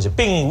sound like? Was it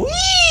bing? Wee?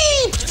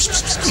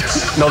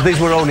 No, these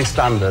were only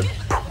standard.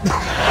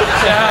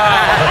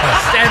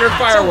 Standard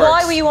fireworks. So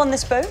why were you on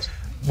this boat?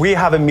 We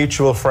have a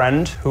mutual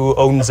friend who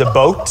owns a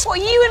boat. What,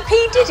 you and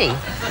P. Diddy?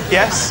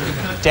 Yes.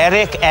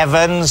 Derek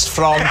Evans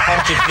from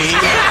Pontypridd.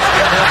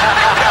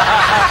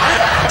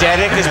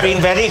 Derek has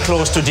been very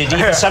close to Diddy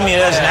for some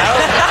years now.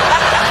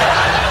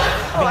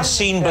 I've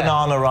seen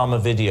Bananarama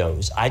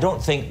videos. I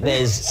don't think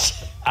there's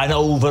an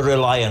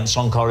over-reliance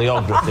on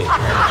choreography.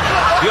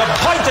 You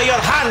point to your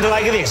hand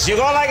like this, you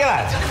go like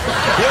that.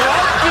 You go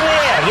up in the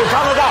air, you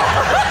come down.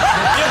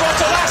 You go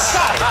to that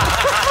side.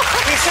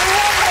 It's a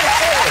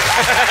wonderful.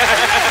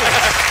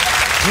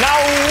 Now,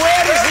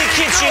 where is the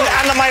kitchen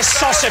and my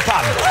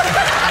saucepan?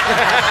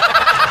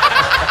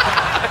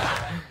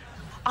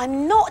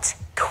 I'm not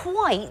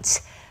quite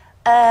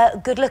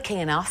good-looking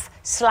enough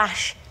 /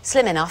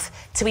 slim enough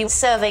to be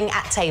serving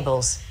at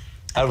tables.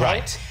 Oh,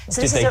 right.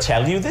 So did they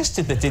tell you this?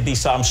 Did they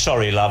say, I'm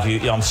sorry, love,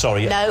 I'm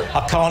sorry. No.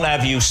 I can't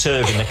have you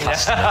serving the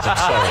customers, I'm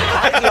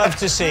sorry. I'd love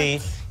to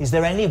see, is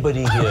there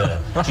anybody here,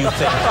 do you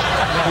think,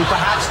 who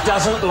perhaps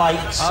doesn't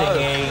like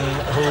singing,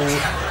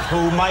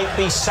 who might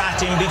be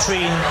sat in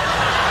between...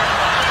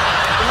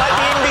 Who might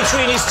be in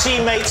between his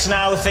teammates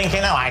now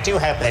thinking, oh, I do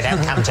hope they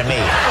don't come to me.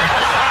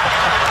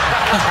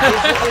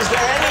 Is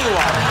there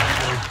anyone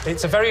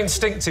It's a very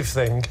instinctive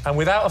thing, and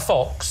without a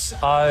fox,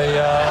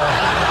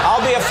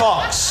 I'll be a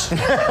fox.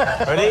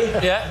 Ready?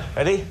 Yeah.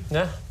 Ready?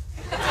 Yeah.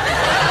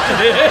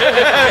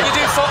 Can you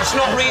do fox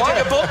not reading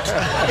a book?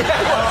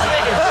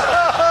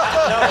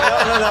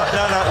 No.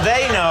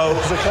 They know.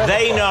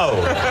 They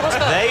know.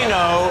 They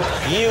know.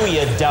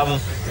 You dumb,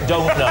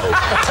 don't know.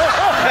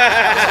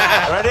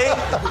 Ready?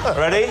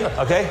 Ready?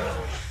 Okay.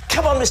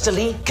 Come on, Mr.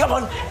 Lee. Come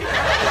on.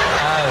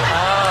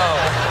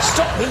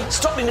 Stop me,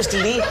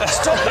 Mr. Lee.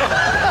 Stop me.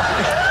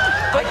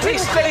 But do you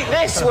think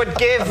this would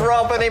give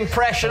Rob an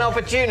impression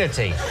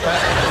opportunity?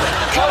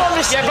 Come on,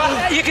 Mr. Lee.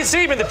 But you can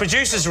see him in the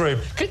producer's room.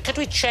 Could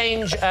we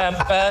change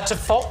bear to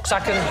fox? I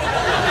can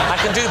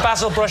do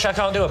Basil Brush. I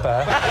can't do a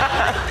bear.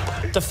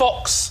 The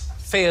fox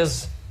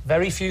fears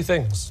very few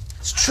things.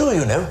 It's true,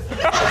 you know.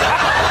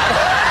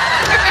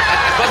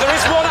 But there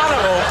is one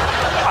animal.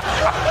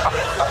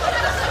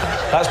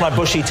 That's my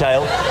bushy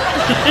tail.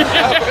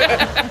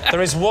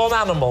 There is one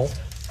animal.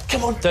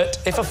 Come on. That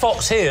if a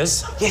fox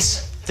hears,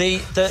 yes, the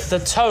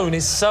tone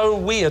is so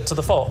weird to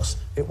the fox,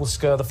 it will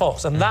scare the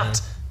fox. And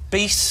that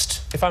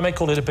beast, if I may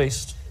call it a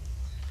beast,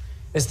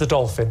 is the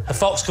dolphin. The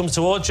fox comes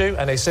towards you,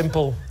 and a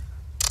simple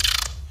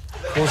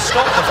will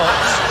stop the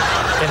fox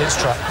in its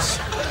tracks.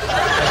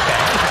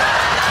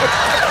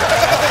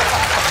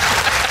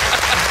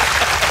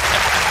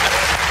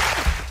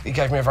 He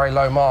gave me a very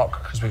low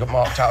mark because we got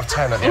marked out of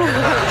 10 at the end of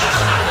the match.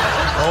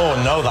 Oh,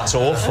 no, that's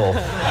awful.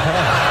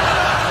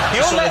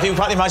 If you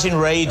can't imagine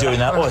Ray doing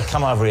that, oh,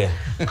 come over here.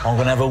 I'm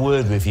going to have a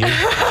word with you.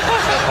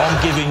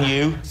 I'm giving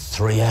you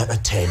 3 out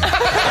of 10.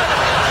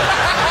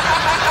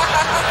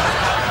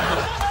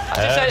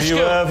 Have you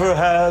ever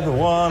had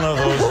one of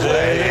those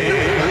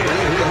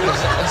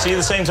days? See you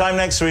the same time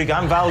next week.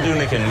 I'm Val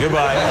Doonican.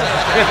 Goodbye.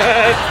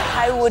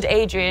 How would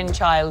Adrian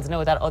Childs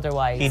know that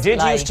otherwise? He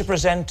did used to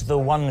present The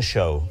One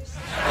Show.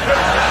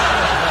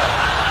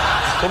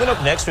 Coming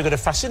up next, we've got a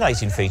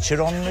fascinating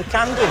feature on the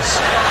candles.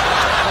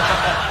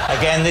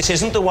 Again, this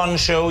isn't The One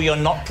Show. You're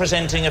not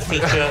presenting a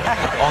feature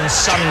on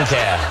sun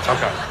care.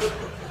 OK.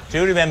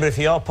 Do remember, if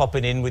you are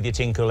popping in with your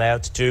tinkle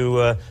out,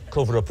 to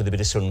cover up with a bit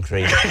of sun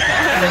cream. Anyway,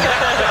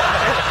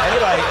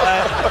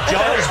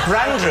 Giles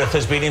Brandreth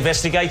has been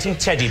investigating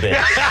teddy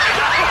bears.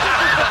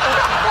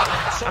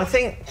 I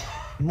think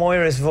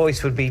Moira's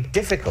voice would be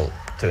difficult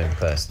to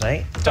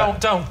impersonate.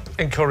 Don't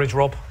encourage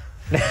Rob.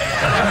 No,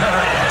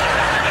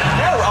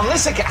 on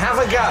this account, have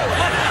a go.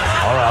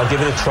 All right, I'll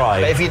give it a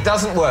try. But if it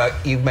doesn't work,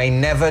 you may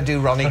never do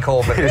Ronnie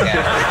Corbett again.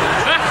 No.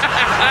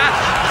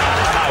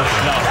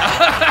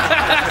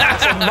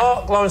 So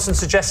Mark Lawrenson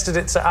suggested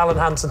it to Alan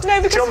Hansen.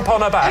 No, because jump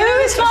on her back. Who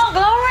is Mark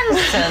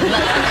Lawrenson?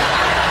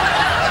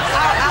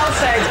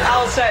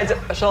 Al said.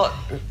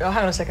 Oh,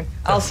 hang on a second.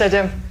 Al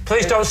said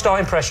Please don't start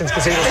impressions,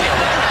 because he was.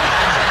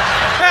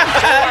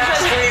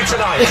 For you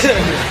tonight.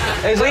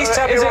 Please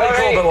tell me Ronnie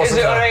Corbett wasn't there. Is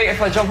it alright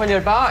if I jump on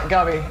your back,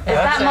 Gabby? Is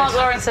that Mark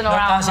Lawrenson or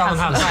Alan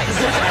Hansen?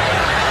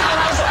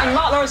 And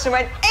Mark Lawrenson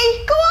went,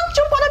 hey, go on,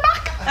 jump on her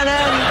back. And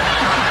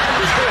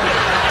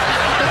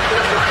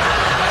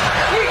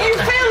you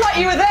feel like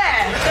you were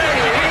there, don't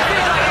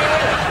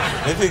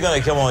you? If you're going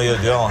to come on your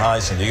John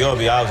Hudson, you've got to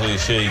be absolutely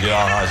sure you're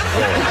John Hudson.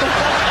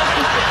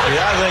 You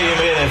don't think you're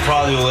being in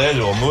front of your leg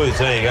or move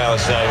till you go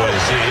and say what you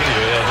see.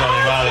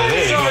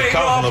 You've got to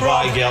come from the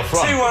back and get up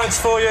front. 2 words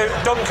for you.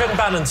 Duncan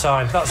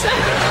Bannatyne. That's it.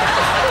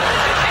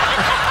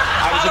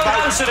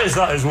 Alan Hansen is,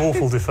 that is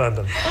woeful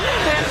defending.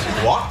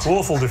 What?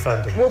 Woeful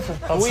defending. What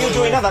are you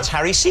doing now? That's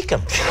Harry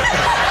Seacombe.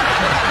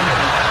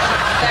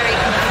 Very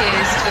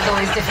confused with all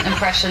these different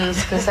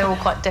impressions because they're all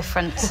quite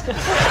different.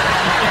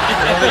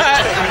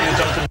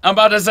 I'm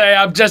about to say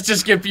I'm just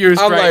as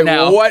confused right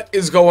now. What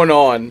is going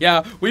on?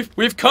 Yeah,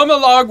 we've come a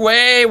long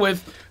way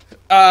with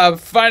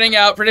finding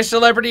out British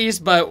celebrities,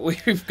 but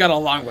we've got a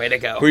long way to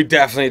go. We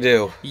definitely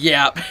do.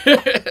 Yeah.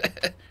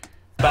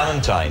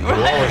 Valentine. We're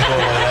always going like,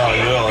 oh,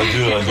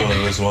 yeah, I do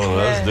this one of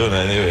us. Doing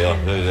it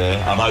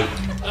anyway. I'm out.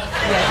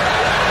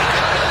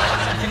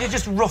 Can you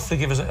just roughly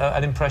give us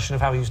an impression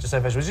of how he used to say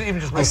vegetables?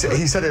 Even just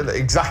He said it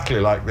exactly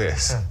like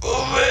this.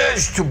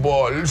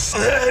 Vegetables.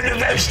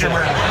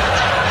 Vegetables.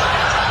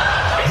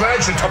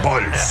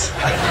 Vegetables.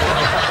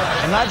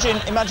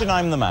 Imagine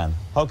I'm the man.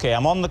 Okay,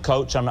 I'm on the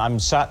coach. I'm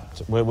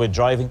sat. We're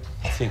driving.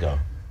 Off you go.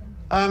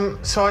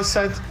 So I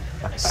said,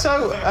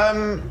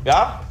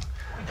 Yeah.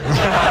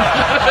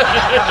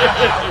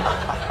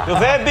 You're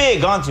very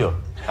big, aren't you?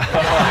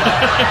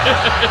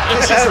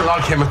 This isn't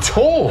like him at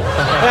all.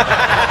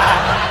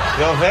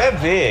 You're very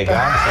big,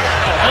 aren't you?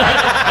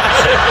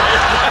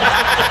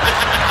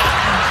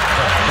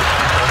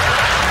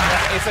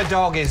 If a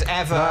dog is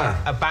ever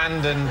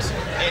abandoned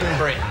in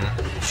Britain,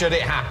 should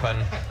it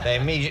happen, they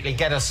immediately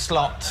get a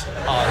slot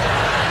on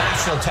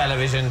national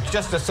television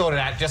just to sort it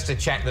out, just to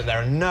check that there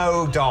are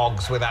no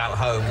dogs without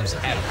homes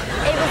ever.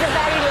 It was a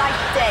very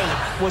light day.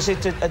 Was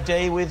it a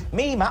day with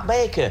me, Matt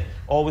Baker,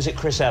 or was it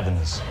Chris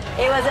Evans?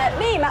 It was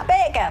me, Matt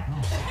Baker.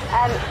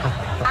 And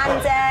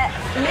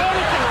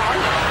Mary came on.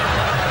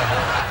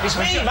 It's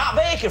me, Matt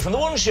Baker, from The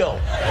One Show.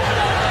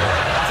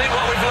 I think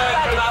what we've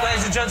learned from that,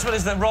 ladies and gentlemen,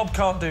 is that Rob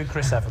can't do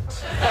Chris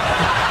Evans.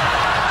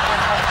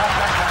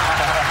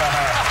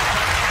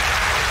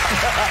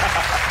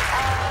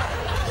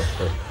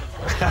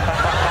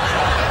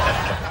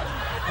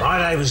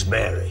 name is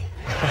Mary.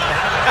 And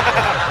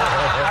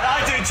I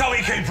do Tommy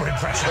Cooper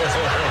impressions.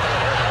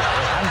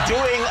 I'm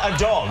doing a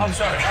dog. I'm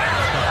sorry.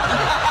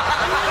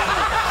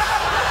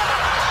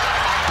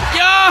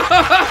 Yo!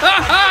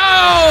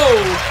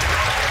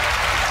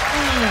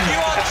 You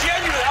are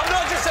genuinely, I'm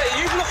not just saying,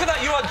 you look at that,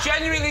 you are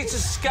genuinely to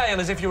scale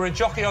as if you were a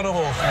jockey on a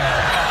horse.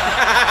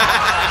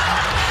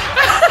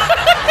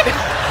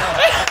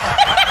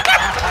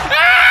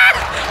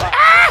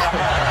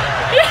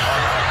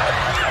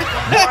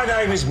 My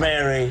name is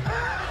Mary, and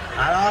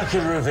I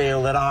can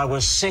reveal that I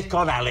was sick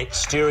on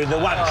Alex during the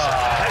once.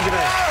 Thank you,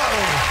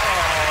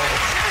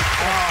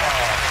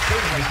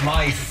 It was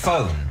my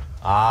phone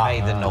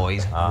made the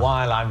noise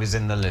while I was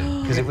in the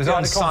loo. Because it was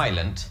on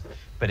silent,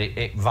 but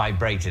it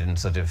vibrated and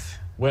sort of...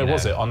 Where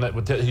was it? On the,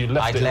 you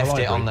left I'd it in the left it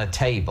library? on the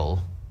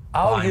table.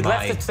 Oh, you'd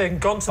left the thing,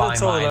 gone to the by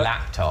toilet. my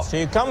laptop. So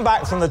you come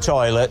back from the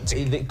toilet.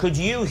 Could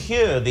you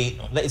hear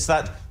it's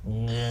that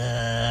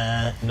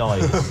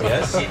noise?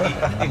 Yes.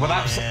 Well,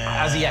 that's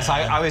yes.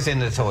 I was in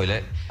the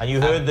toilet, and you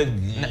heard the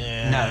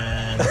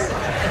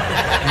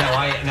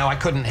no, I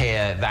couldn't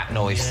hear that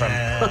noise from.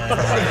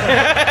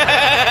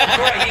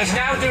 Great, he's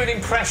now doing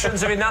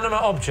impressions of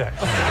inanimate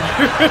objects.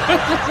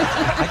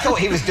 I thought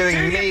he was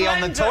doing me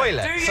on the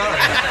toilet. Sorry.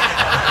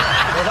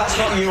 Well, that's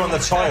not you on the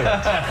toilet.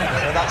 No,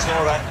 that's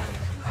all right.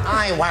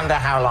 I wonder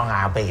how long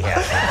I'll be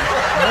here.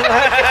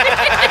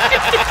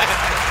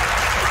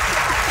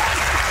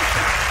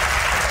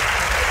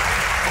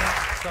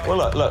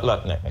 Well,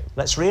 look, Nick.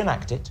 Let's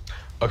reenact it.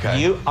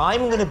 Okay.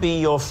 I'm going to be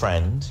your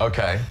friend.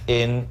 Okay.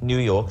 In New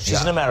York.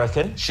 She's an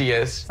American. She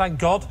is. Thank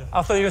God.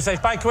 I thought you were going to say,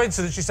 by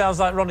coincidence, she sounds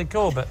like Ronnie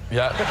Corbett.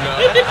 Yeah, no.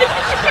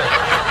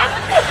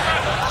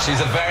 She's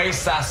a very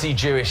sassy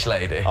Jewish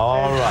lady.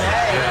 All right.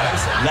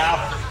 Yeah.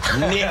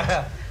 Now, Nick,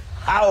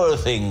 how are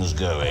things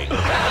going?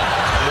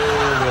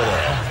 Over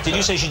there. Did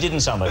you say she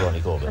didn't sound like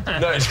Ronnie Corbett?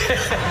 No, she's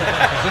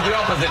the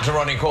opposite to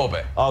Ronnie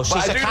Corbett. Oh,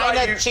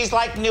 She's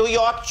like New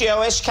York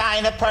Jewish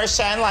kind of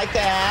person, like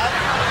that.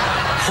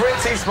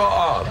 Pretty spot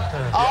on.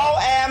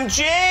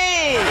 OMG!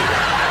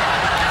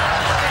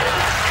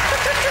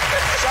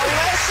 So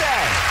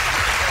listen,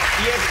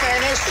 you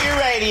finished your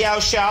radio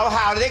show.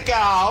 How did it go?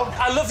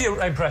 I love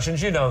your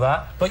impressions, you know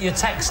that. But you're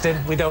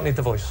texting, we don't need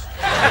the voice.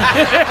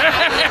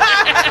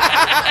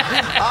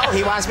 Oh,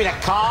 he wants me to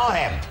call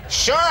him.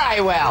 Sure, I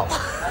will.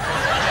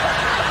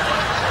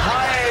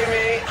 Hi,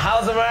 Amy.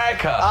 How's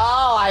America?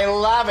 Oh, I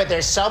love it.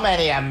 There's so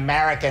many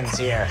Americans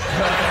here.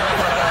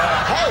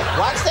 Hey,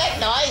 what's that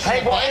noise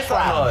in the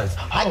background?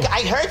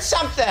 I heard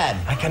something.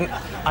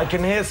 I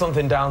can hear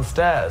something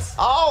downstairs.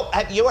 Oh,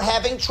 you were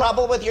having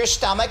trouble with your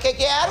stomach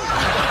again?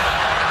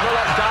 No,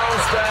 like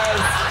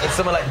downstairs. It's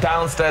something like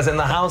downstairs in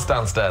the house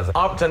downstairs.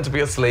 I'll pretend to be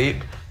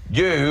asleep.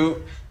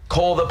 You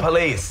call the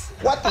police.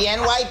 What, the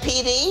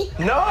NYPD?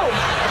 No.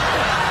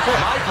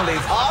 My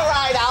police. All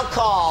right, I'll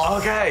call.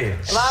 Okay.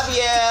 Love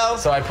you.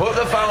 So I put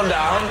the phone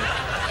down,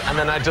 and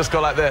then I just go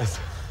like this.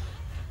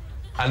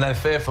 And then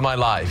fear for my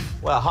life.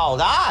 Well,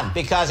 hold on,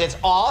 because it's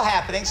all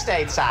happening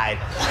stateside.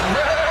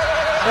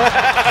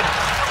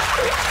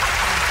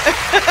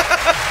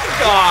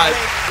 God.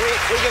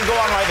 We can go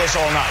on like this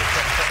all night.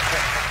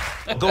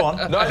 Go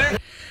on. No, I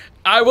didn't.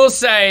 I will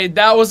say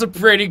that was a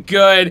pretty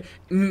good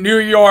New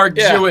York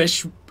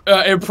Jewish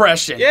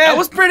impression. Yeah. That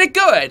was pretty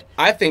good.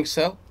 I think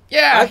so.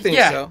 Yeah, I think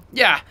so.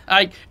 Yeah,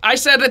 I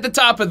said at the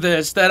top of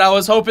this that I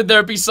was hoping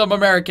there'd be some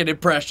American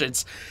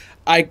impressions.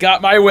 I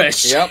got my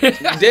wish. Yep,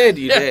 you did.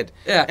 You did.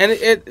 Yeah, and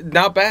it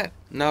not bad.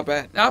 Not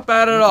bad. Not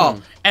bad at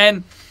all.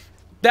 And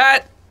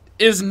that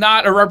is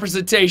not a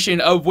representation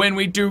of when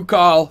we do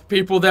call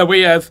people that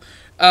we have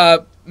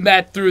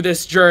met through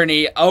this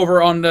journey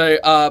over on the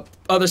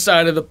other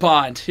side of the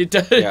pond.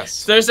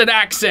 Yes. There's an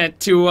accent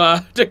to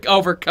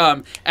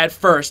overcome at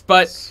first,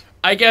 but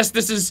I guess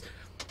this is,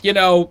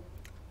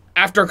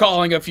 after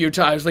calling a few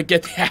times, like,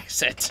 get the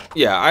accent.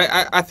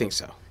 Yeah, I think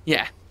so.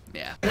 Yeah.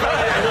 You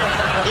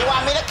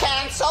want me to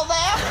cancel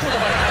there?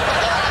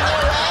 They're on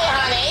their way,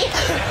 honey.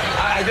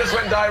 I just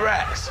went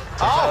direct.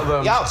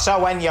 So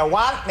when you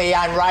want me,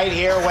 I'm right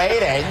here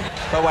waiting.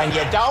 But when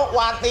you don't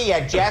want me, you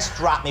just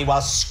drop me.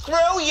 Well,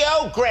 screw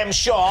you,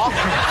 Grimshaw.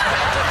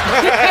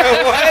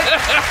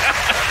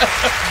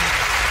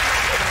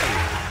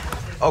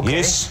 Okay.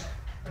 Yes?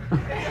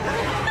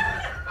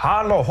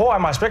 Hello, who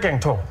am I speaking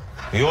to?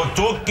 You're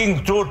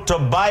talking to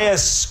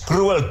Tobias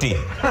Cruelty.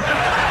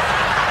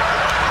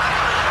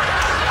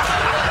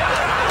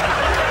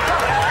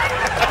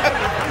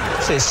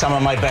 This is some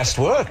of my best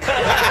work.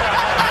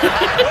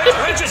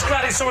 We're just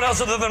glad it's someone else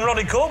other than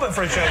Ronnie Corbett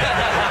for a change.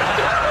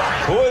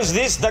 Who is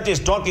this that is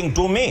talking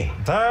to me?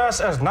 This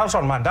is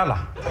Nelson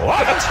Mandela.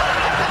 What?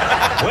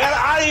 Where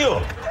are you?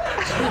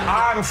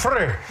 I'm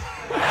free.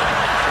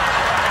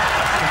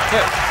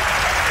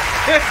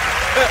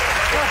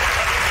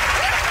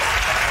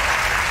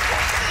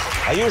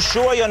 Are you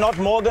sure you're not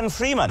Morgan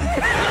Freeman?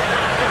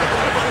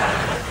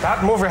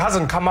 That movie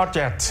hasn't come out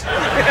yet.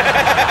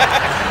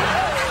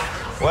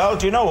 Well,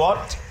 do you know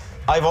what?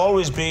 I've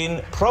always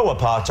been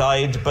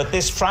pro-apartheid, but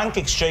this frank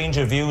exchange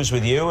of views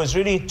with you has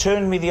really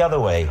turned me the other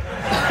way.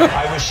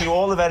 I wish you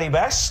all the very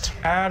best.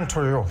 And to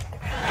you.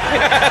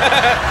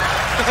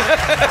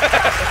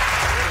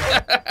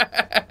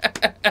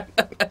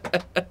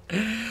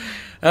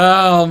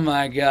 Oh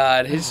my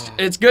God!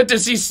 It's good to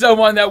see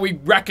someone that we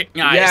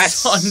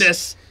recognize on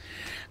this.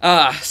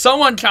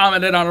 Someone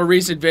commented on a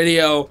recent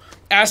video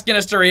asking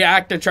us to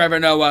react to Trevor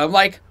Noah. I'm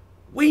like,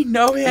 we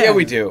know him. Yeah,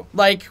 we do.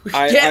 Like,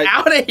 get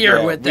out of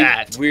here with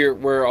that.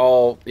 We're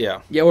all yeah.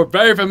 Yeah, we're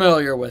very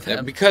familiar with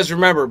him. Because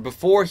remember,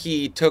 before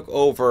he took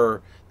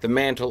over the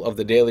mantle of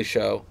the Daily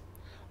Show,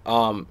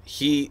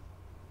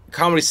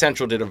 Comedy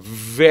Central did a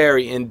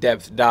very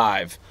in-depth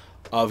dive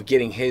of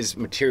getting his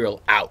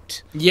material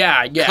out.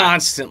 Yeah.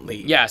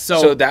 Constantly. Yeah,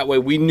 so that way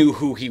we knew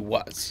who he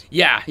was.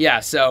 Yeah.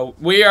 So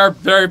we are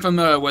very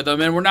familiar with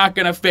him, and we're not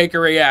going to fake a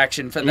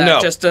reaction for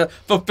that just to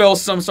fulfill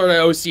some sort of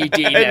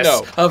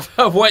OCD-ness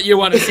of what you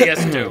want to see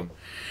us do.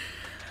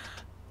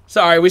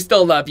 Sorry, we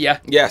still love you.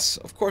 Yes,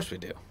 of course we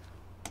do.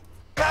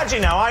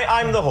 Imagine now,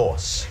 I'm the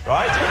horse,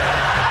 right?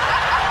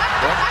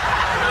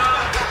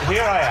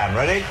 Here I am,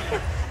 ready?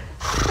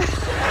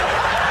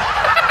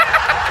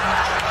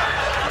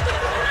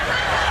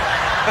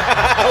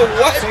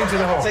 What? Sing to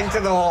the horse. Sing to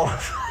the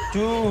horse.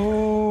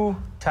 Do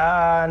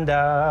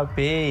tanda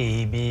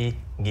baby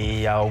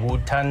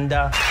giyawu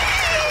tanda.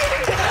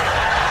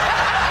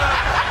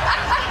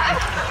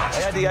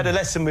 He had a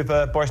lesson with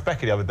Boris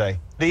Becker the other day.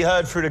 He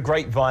heard through the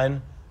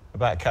grapevine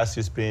about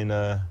Cassius being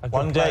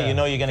One day, you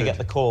know you're going to get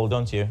the call,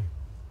 don't you?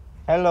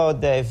 Hello,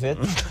 David.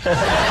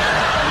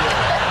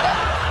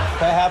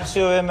 Perhaps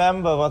you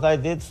remember what I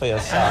did for your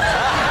son.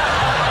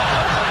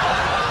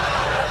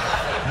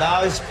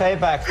 Now it's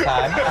payback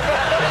time.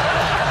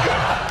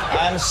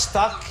 I'm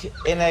stuck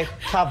in a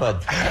cupboard.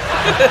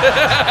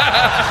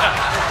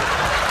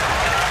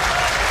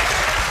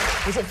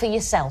 Was it for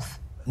yourself?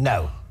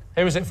 No.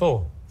 Who was it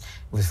for? It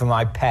was for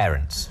my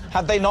parents.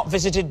 Had they not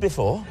visited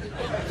before?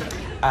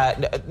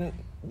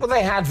 Well,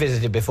 they had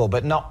visited before,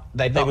 but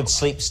they would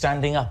sleep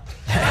standing up.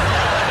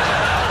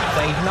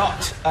 They'd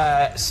not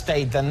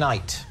stayed the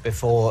night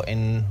before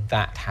in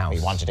that house.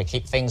 We wanted to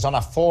keep things on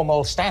a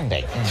formal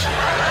standing.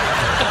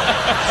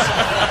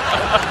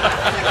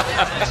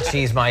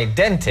 She's my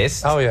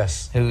dentist. Oh,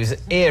 yes. Whose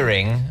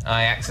earring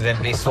I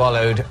accidentally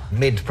swallowed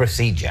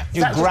mid-procedure.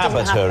 You grab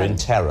at her in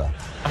terror.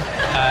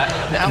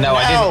 No,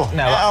 I didn't.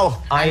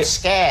 No, I'm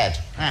scared.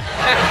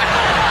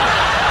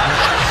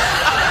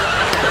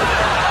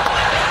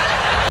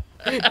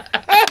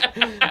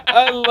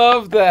 I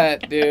love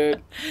that,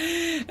 dude.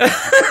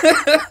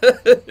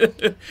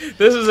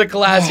 This is a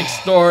classic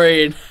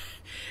story, and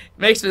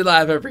makes me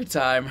laugh every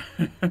time.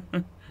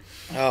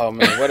 Oh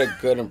man, what a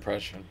good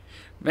impression.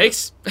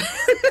 Makes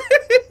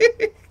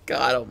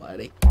God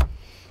Almighty.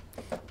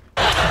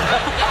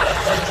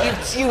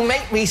 You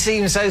make me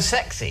seem so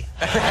sexy.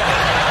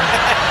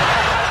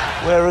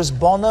 Whereas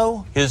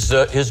Bono?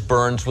 His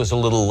Burns was a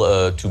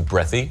little too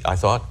breathy, I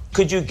thought.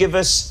 Could you give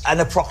us an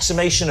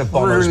approximation of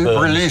Bono's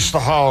Burns? Release the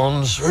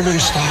hounds, something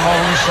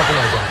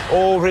like that.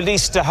 Oh,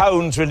 release the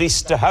hounds,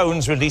 release the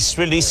hounds, release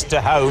the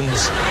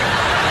hounds.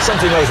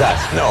 Something like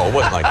that. No, it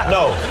wasn't like that.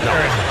 No.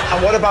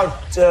 And what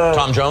about...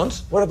 Tom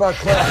Jones? What about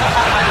Claire?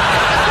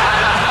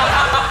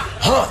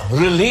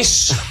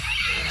 Release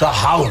the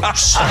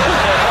hounds.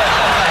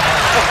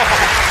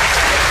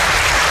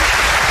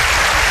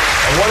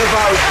 And what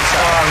about...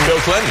 Bill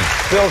Clinton.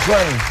 Bill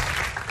Clinton.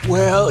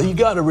 Well, you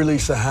got to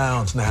release the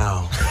hounds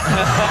now.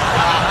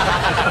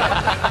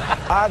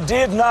 I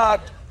did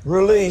not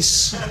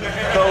release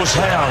those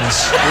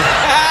hounds.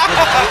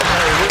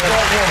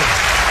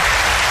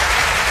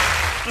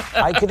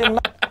 I could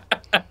imagine.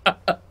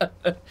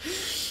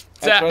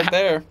 That's right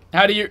there.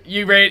 How do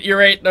you rate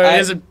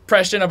his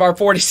impression of our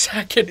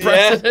 42nd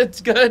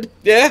president? Good.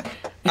 Yeah.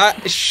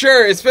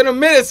 Sure. It's been a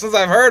minute since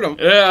I've heard him.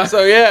 Yeah.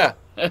 So yeah.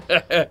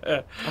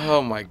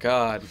 Oh my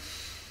God.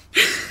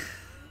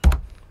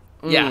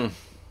 Yeah.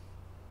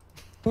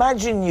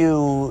 Imagine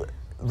you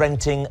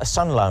renting a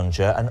sun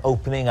lounger and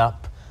opening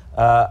up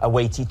a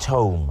weighty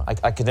tome.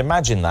 I could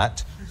imagine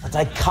that, but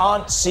I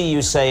can't see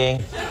you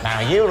saying,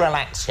 Now you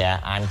relax here.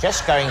 I'm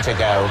just going to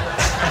go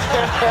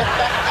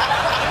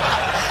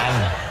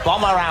and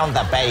bomb around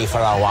the bay for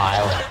a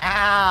while.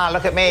 Ah,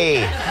 look at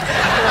me.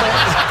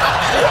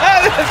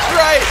 That's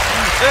right.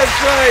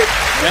 That's right.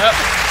 Yep.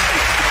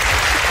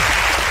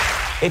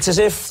 It's as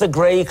if the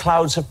grey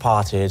clouds have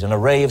parted and a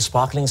ray of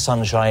sparkling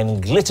sunshine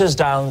glitters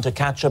down to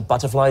catch a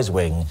butterfly's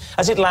wing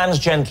as it lands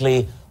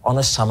gently on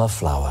a summer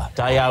flower.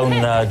 Da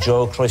iawn,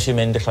 Joe, croes i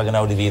mynd allan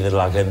awr I fi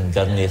ddod yn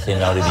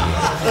gyrnithyn awr I fi.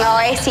 No,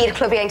 es i'r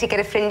clwb iau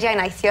gyda ffrindiau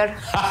neithiwr.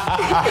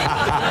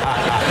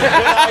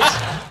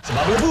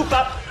 Sababla boop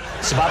bap,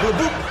 sababla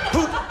boop,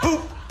 boop,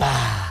 boop, ba.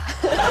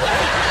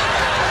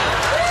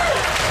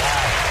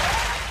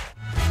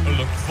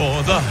 Look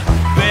for the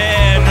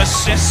bare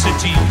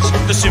necessities,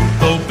 the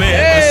simple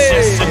bare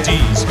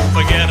necessities.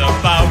 Forget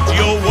about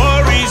your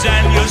worries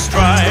and your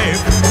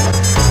strife.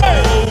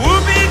 Oh,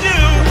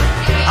 whoopie-doo,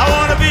 I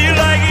wanna be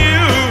like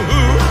you.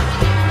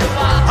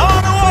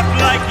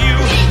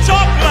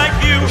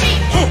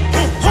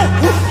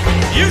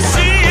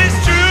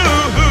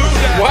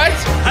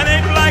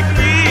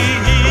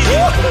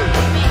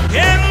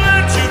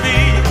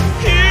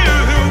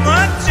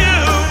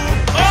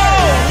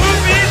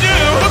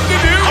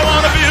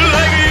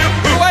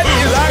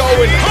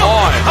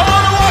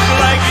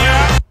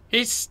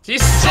 He's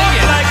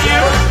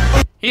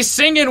singing. He's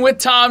singing with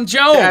Tom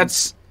Jones.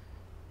 That's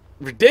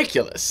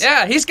ridiculous.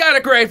 Yeah, he's got a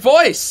great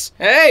voice.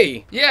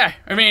 Hey. Yeah,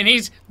 I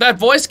mean, that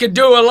voice could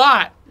do a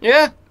lot.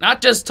 Yeah.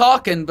 Not just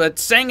talking, but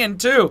singing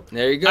too.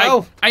 There you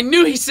go. I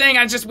knew he sang.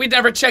 We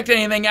never checked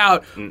anything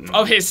out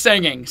of his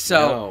singing.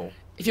 So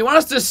if you want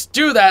us to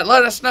do that,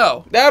 let us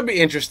know. That would be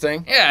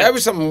interesting. Yeah. That would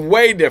be something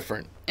way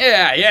different.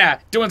 Yeah.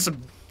 Doing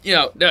some,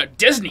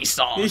 Disney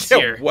songs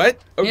here. What?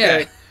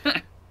 Okay. Yeah.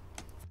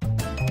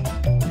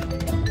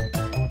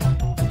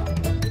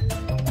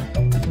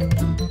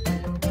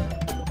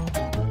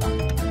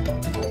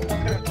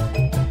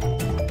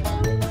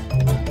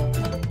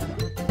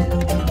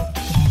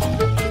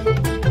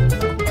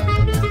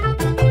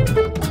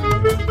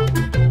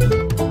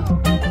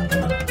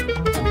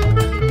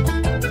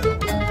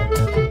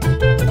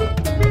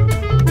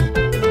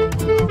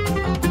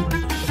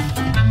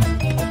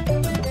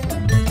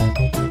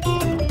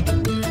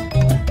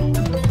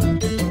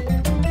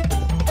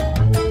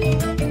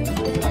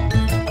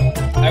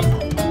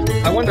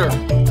 I wonder,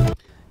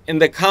 in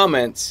the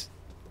comments,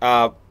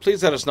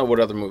 please let us know what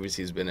other movies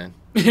he's been in.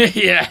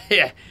 yeah.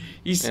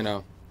 He's,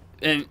 And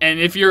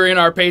if you're in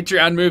our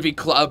Patreon movie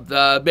club,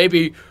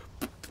 maybe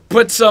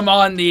put some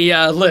on the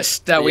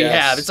list that we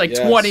have. It's like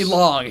 20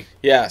 long.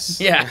 Yes.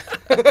 Yeah.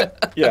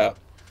 Yeah.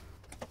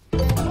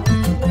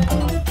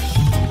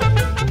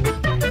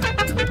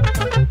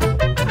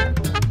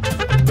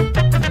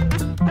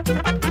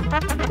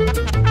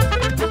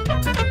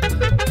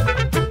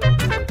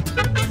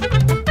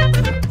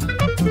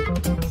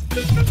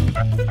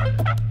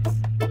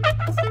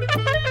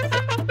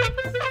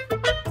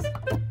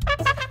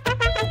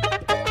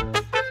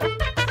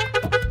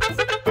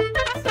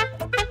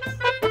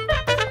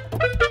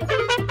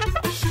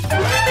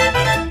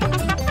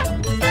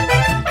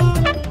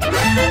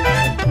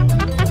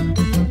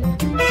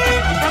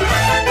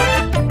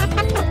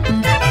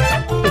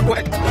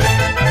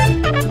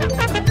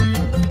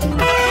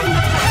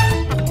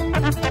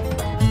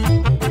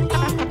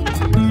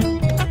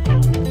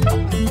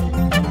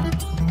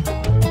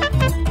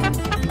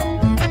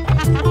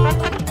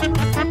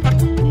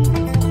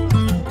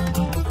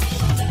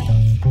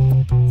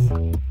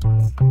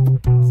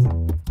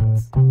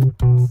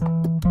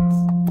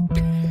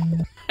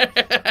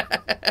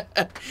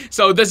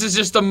 So this is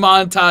just a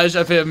montage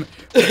of him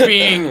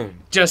being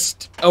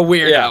just a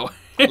weirdo.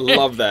 Yeah,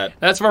 love that.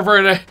 That's where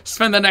we're gonna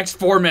spend the next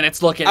 4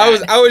 minutes looking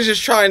at. I was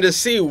just trying to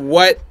see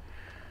what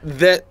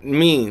that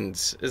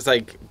means. It's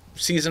like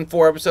season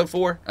 4, episode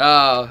 4.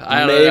 Oh, I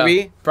don't know.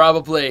 Maybe.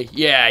 Probably.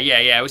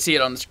 Yeah. We see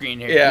it on the screen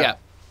here. Yeah.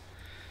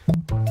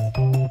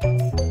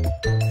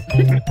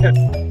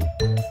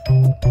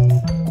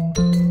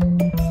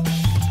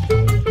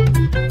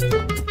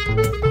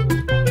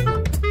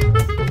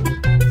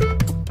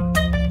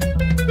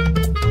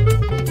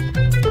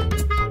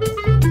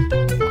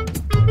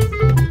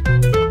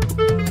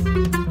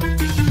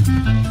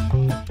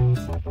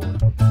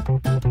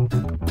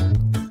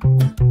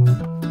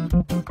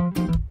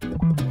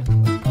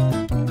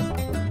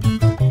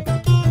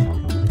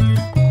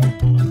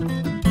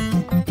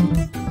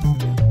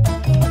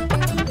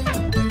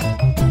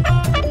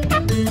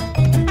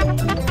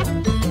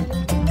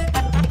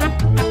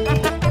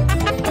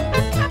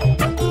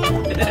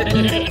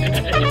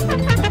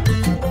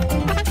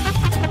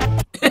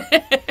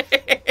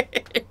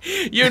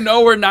 You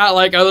know we're not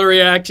like other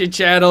reaction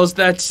channels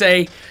that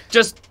say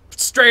just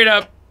straight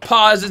up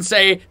pause and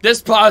say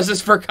this pause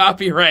is for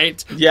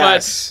copyright.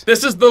 Yes. But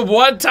this is the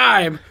one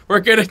time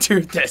we're gonna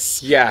do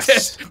this.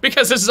 Yes.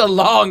 Because this is a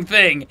long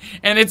thing,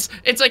 and it's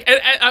like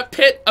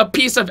a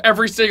piece of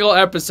every single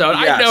episode.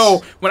 Yes. I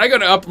know when I go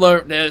to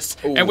upload this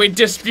and we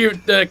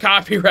dispute the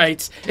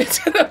copyrights, it's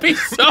gonna be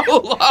so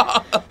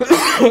long.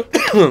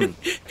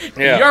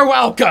 Yeah. You're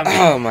welcome.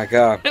 Oh my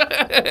god.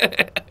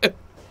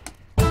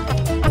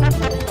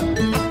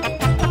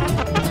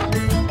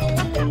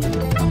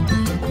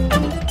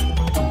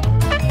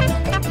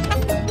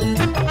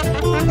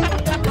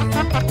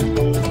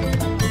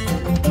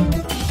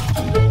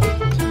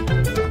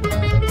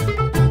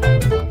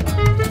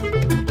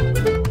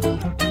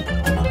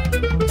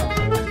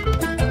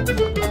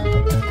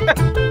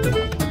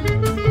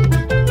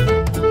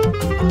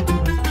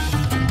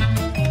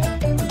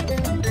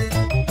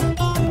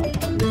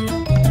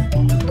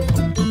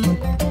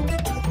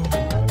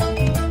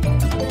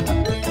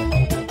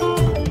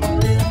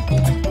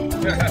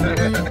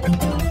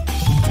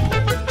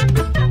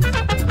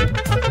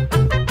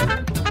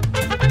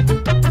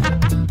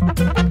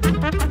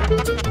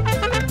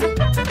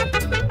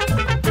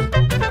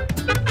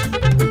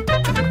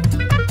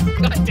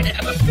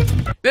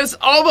 This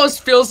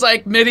almost feels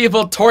like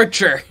medieval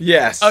torture.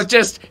 Yes. Of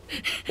just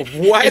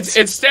what?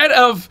 Instead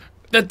of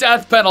the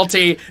death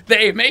penalty,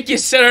 they make you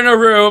sit in a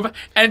room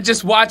and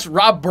just watch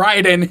Rob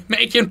Brydon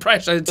make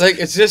impressions. Like,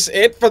 it's just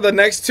it for the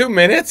next 2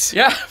 minutes?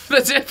 Yeah,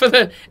 that's it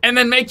for and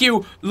then make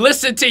you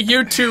listen to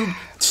YouTube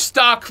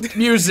stock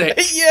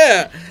music.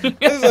 Yeah.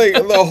 It's like,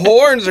 the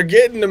horns are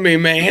getting to me,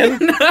 man.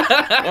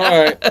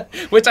 All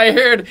right. Which I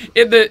heard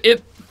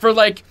for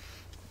like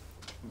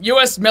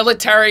U.S.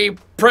 military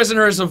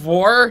prisoners of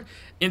war,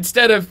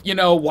 instead of, you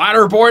know,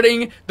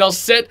 waterboarding, they'll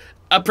sit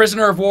a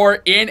prisoner of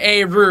war in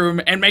a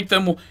room and make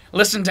them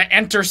listen to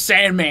Enter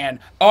Sandman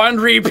on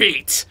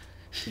repeat.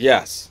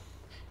 Yes.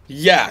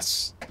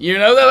 Yes. You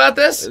know about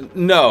this?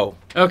 No.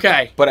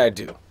 Okay. But I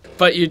do.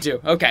 But you do.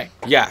 Okay.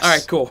 Yes. All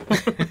right, cool.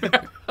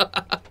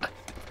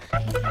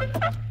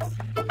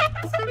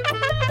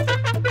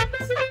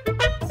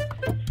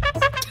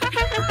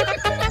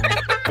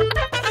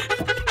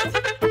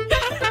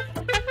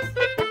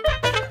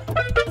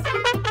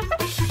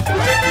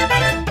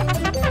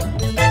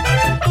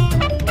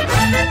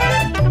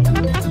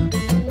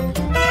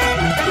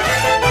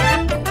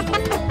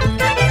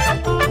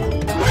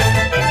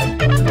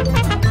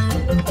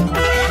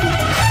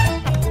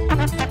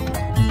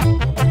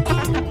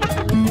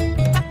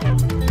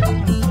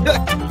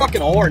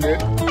 Fucking horn,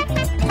 dude.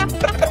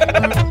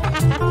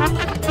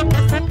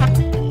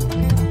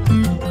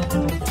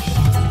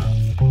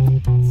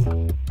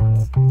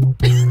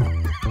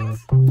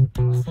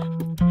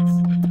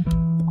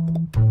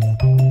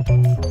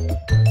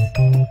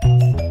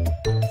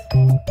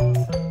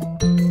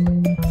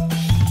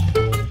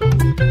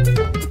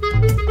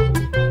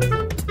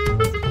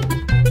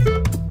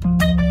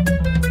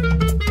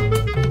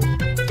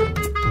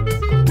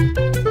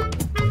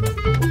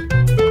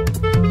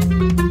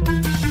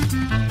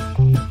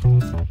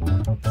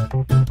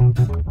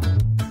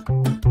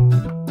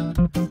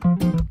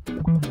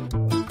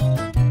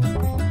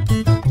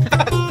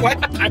 What?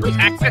 Irish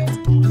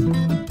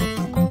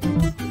accent?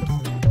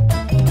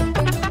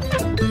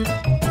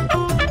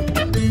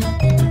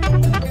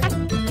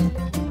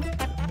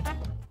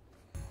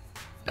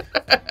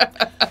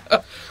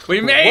 We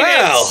made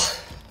it!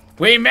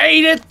 We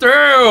made it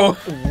through!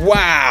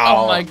 Wow!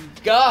 Oh my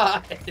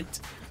god!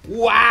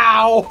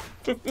 Wow!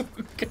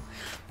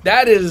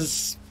 That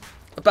is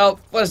about,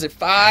 what is it,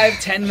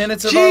 5-10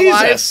 minutes of our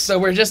lives? So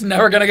we're just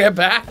never gonna get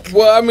back?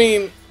 Well, I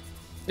mean,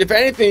 if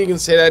anything, you can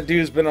say that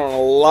dude's been on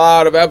a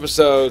lot of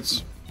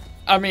episodes.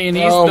 I mean,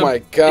 he's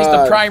my God. He's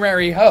the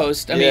primary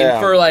host. I Yeah.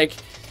 mean, for like,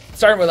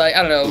 starting with like,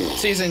 I don't know,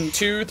 season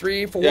 2,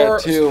 3, 4? Yeah,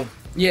 2.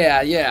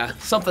 Yeah,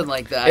 something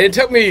like that. And it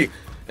took me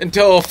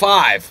until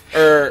 5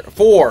 or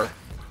 4.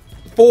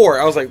 4.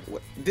 I was like,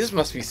 this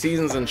must be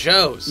seasons and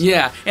shows.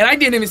 Yeah, and I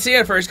didn't even see it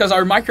at first because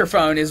our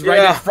microphone is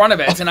right in front of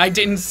it, and I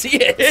didn't see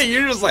it. Yeah,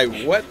 you're just like,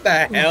 what the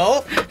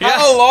hell?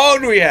 How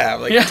long do we have?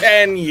 Like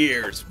 10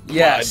 years.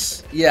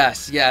 Yes,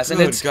 yes, and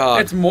Good it's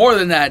God. it's more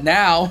than that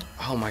now.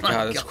 Oh my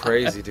God, that's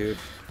crazy, dude.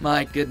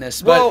 My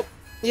goodness. Well,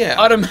 but yeah.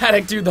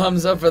 automatic 2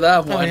 thumbs up for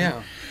that Oh, one.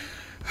 yeah.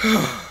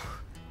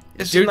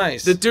 It's Dude,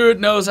 nice. The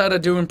dude knows how to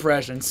do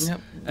impressions. Yep.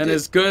 And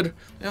is good.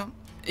 Yeah.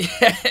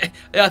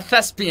 A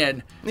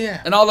thespian.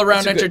 Yeah. An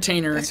all-around That's a good-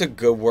 entertainer. That's a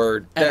good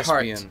word. At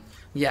heart. Thespian.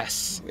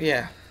 Yes.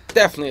 Yeah.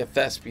 Definitely a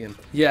thespian.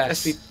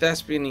 Yes.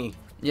 Thespian-y.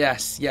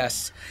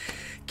 Yes.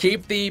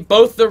 Keep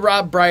both the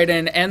Rob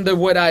Brydon and the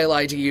Would I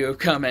Lie to You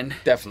coming.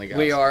 Definitely, guys.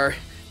 We are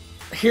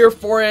here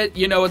for it.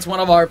 You know it's one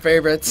of our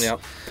favorites.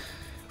 Yep.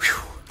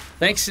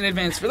 Thanks in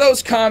advance for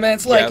those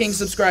comments, liking, Yes.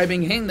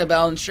 subscribing, hitting the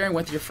bell, and sharing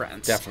with your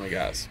friends. Definitely,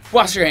 guys.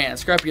 Wash your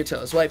hands, scrub your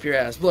toes, wipe your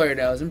ass, blow your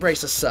nose,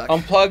 embrace the suck.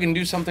 Unplug and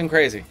do something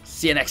crazy.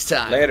 See you next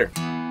time. Later.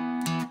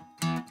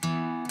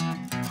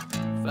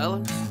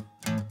 Fellas,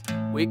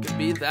 we could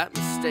be that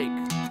mistake.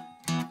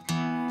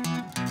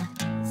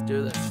 Let's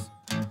do this.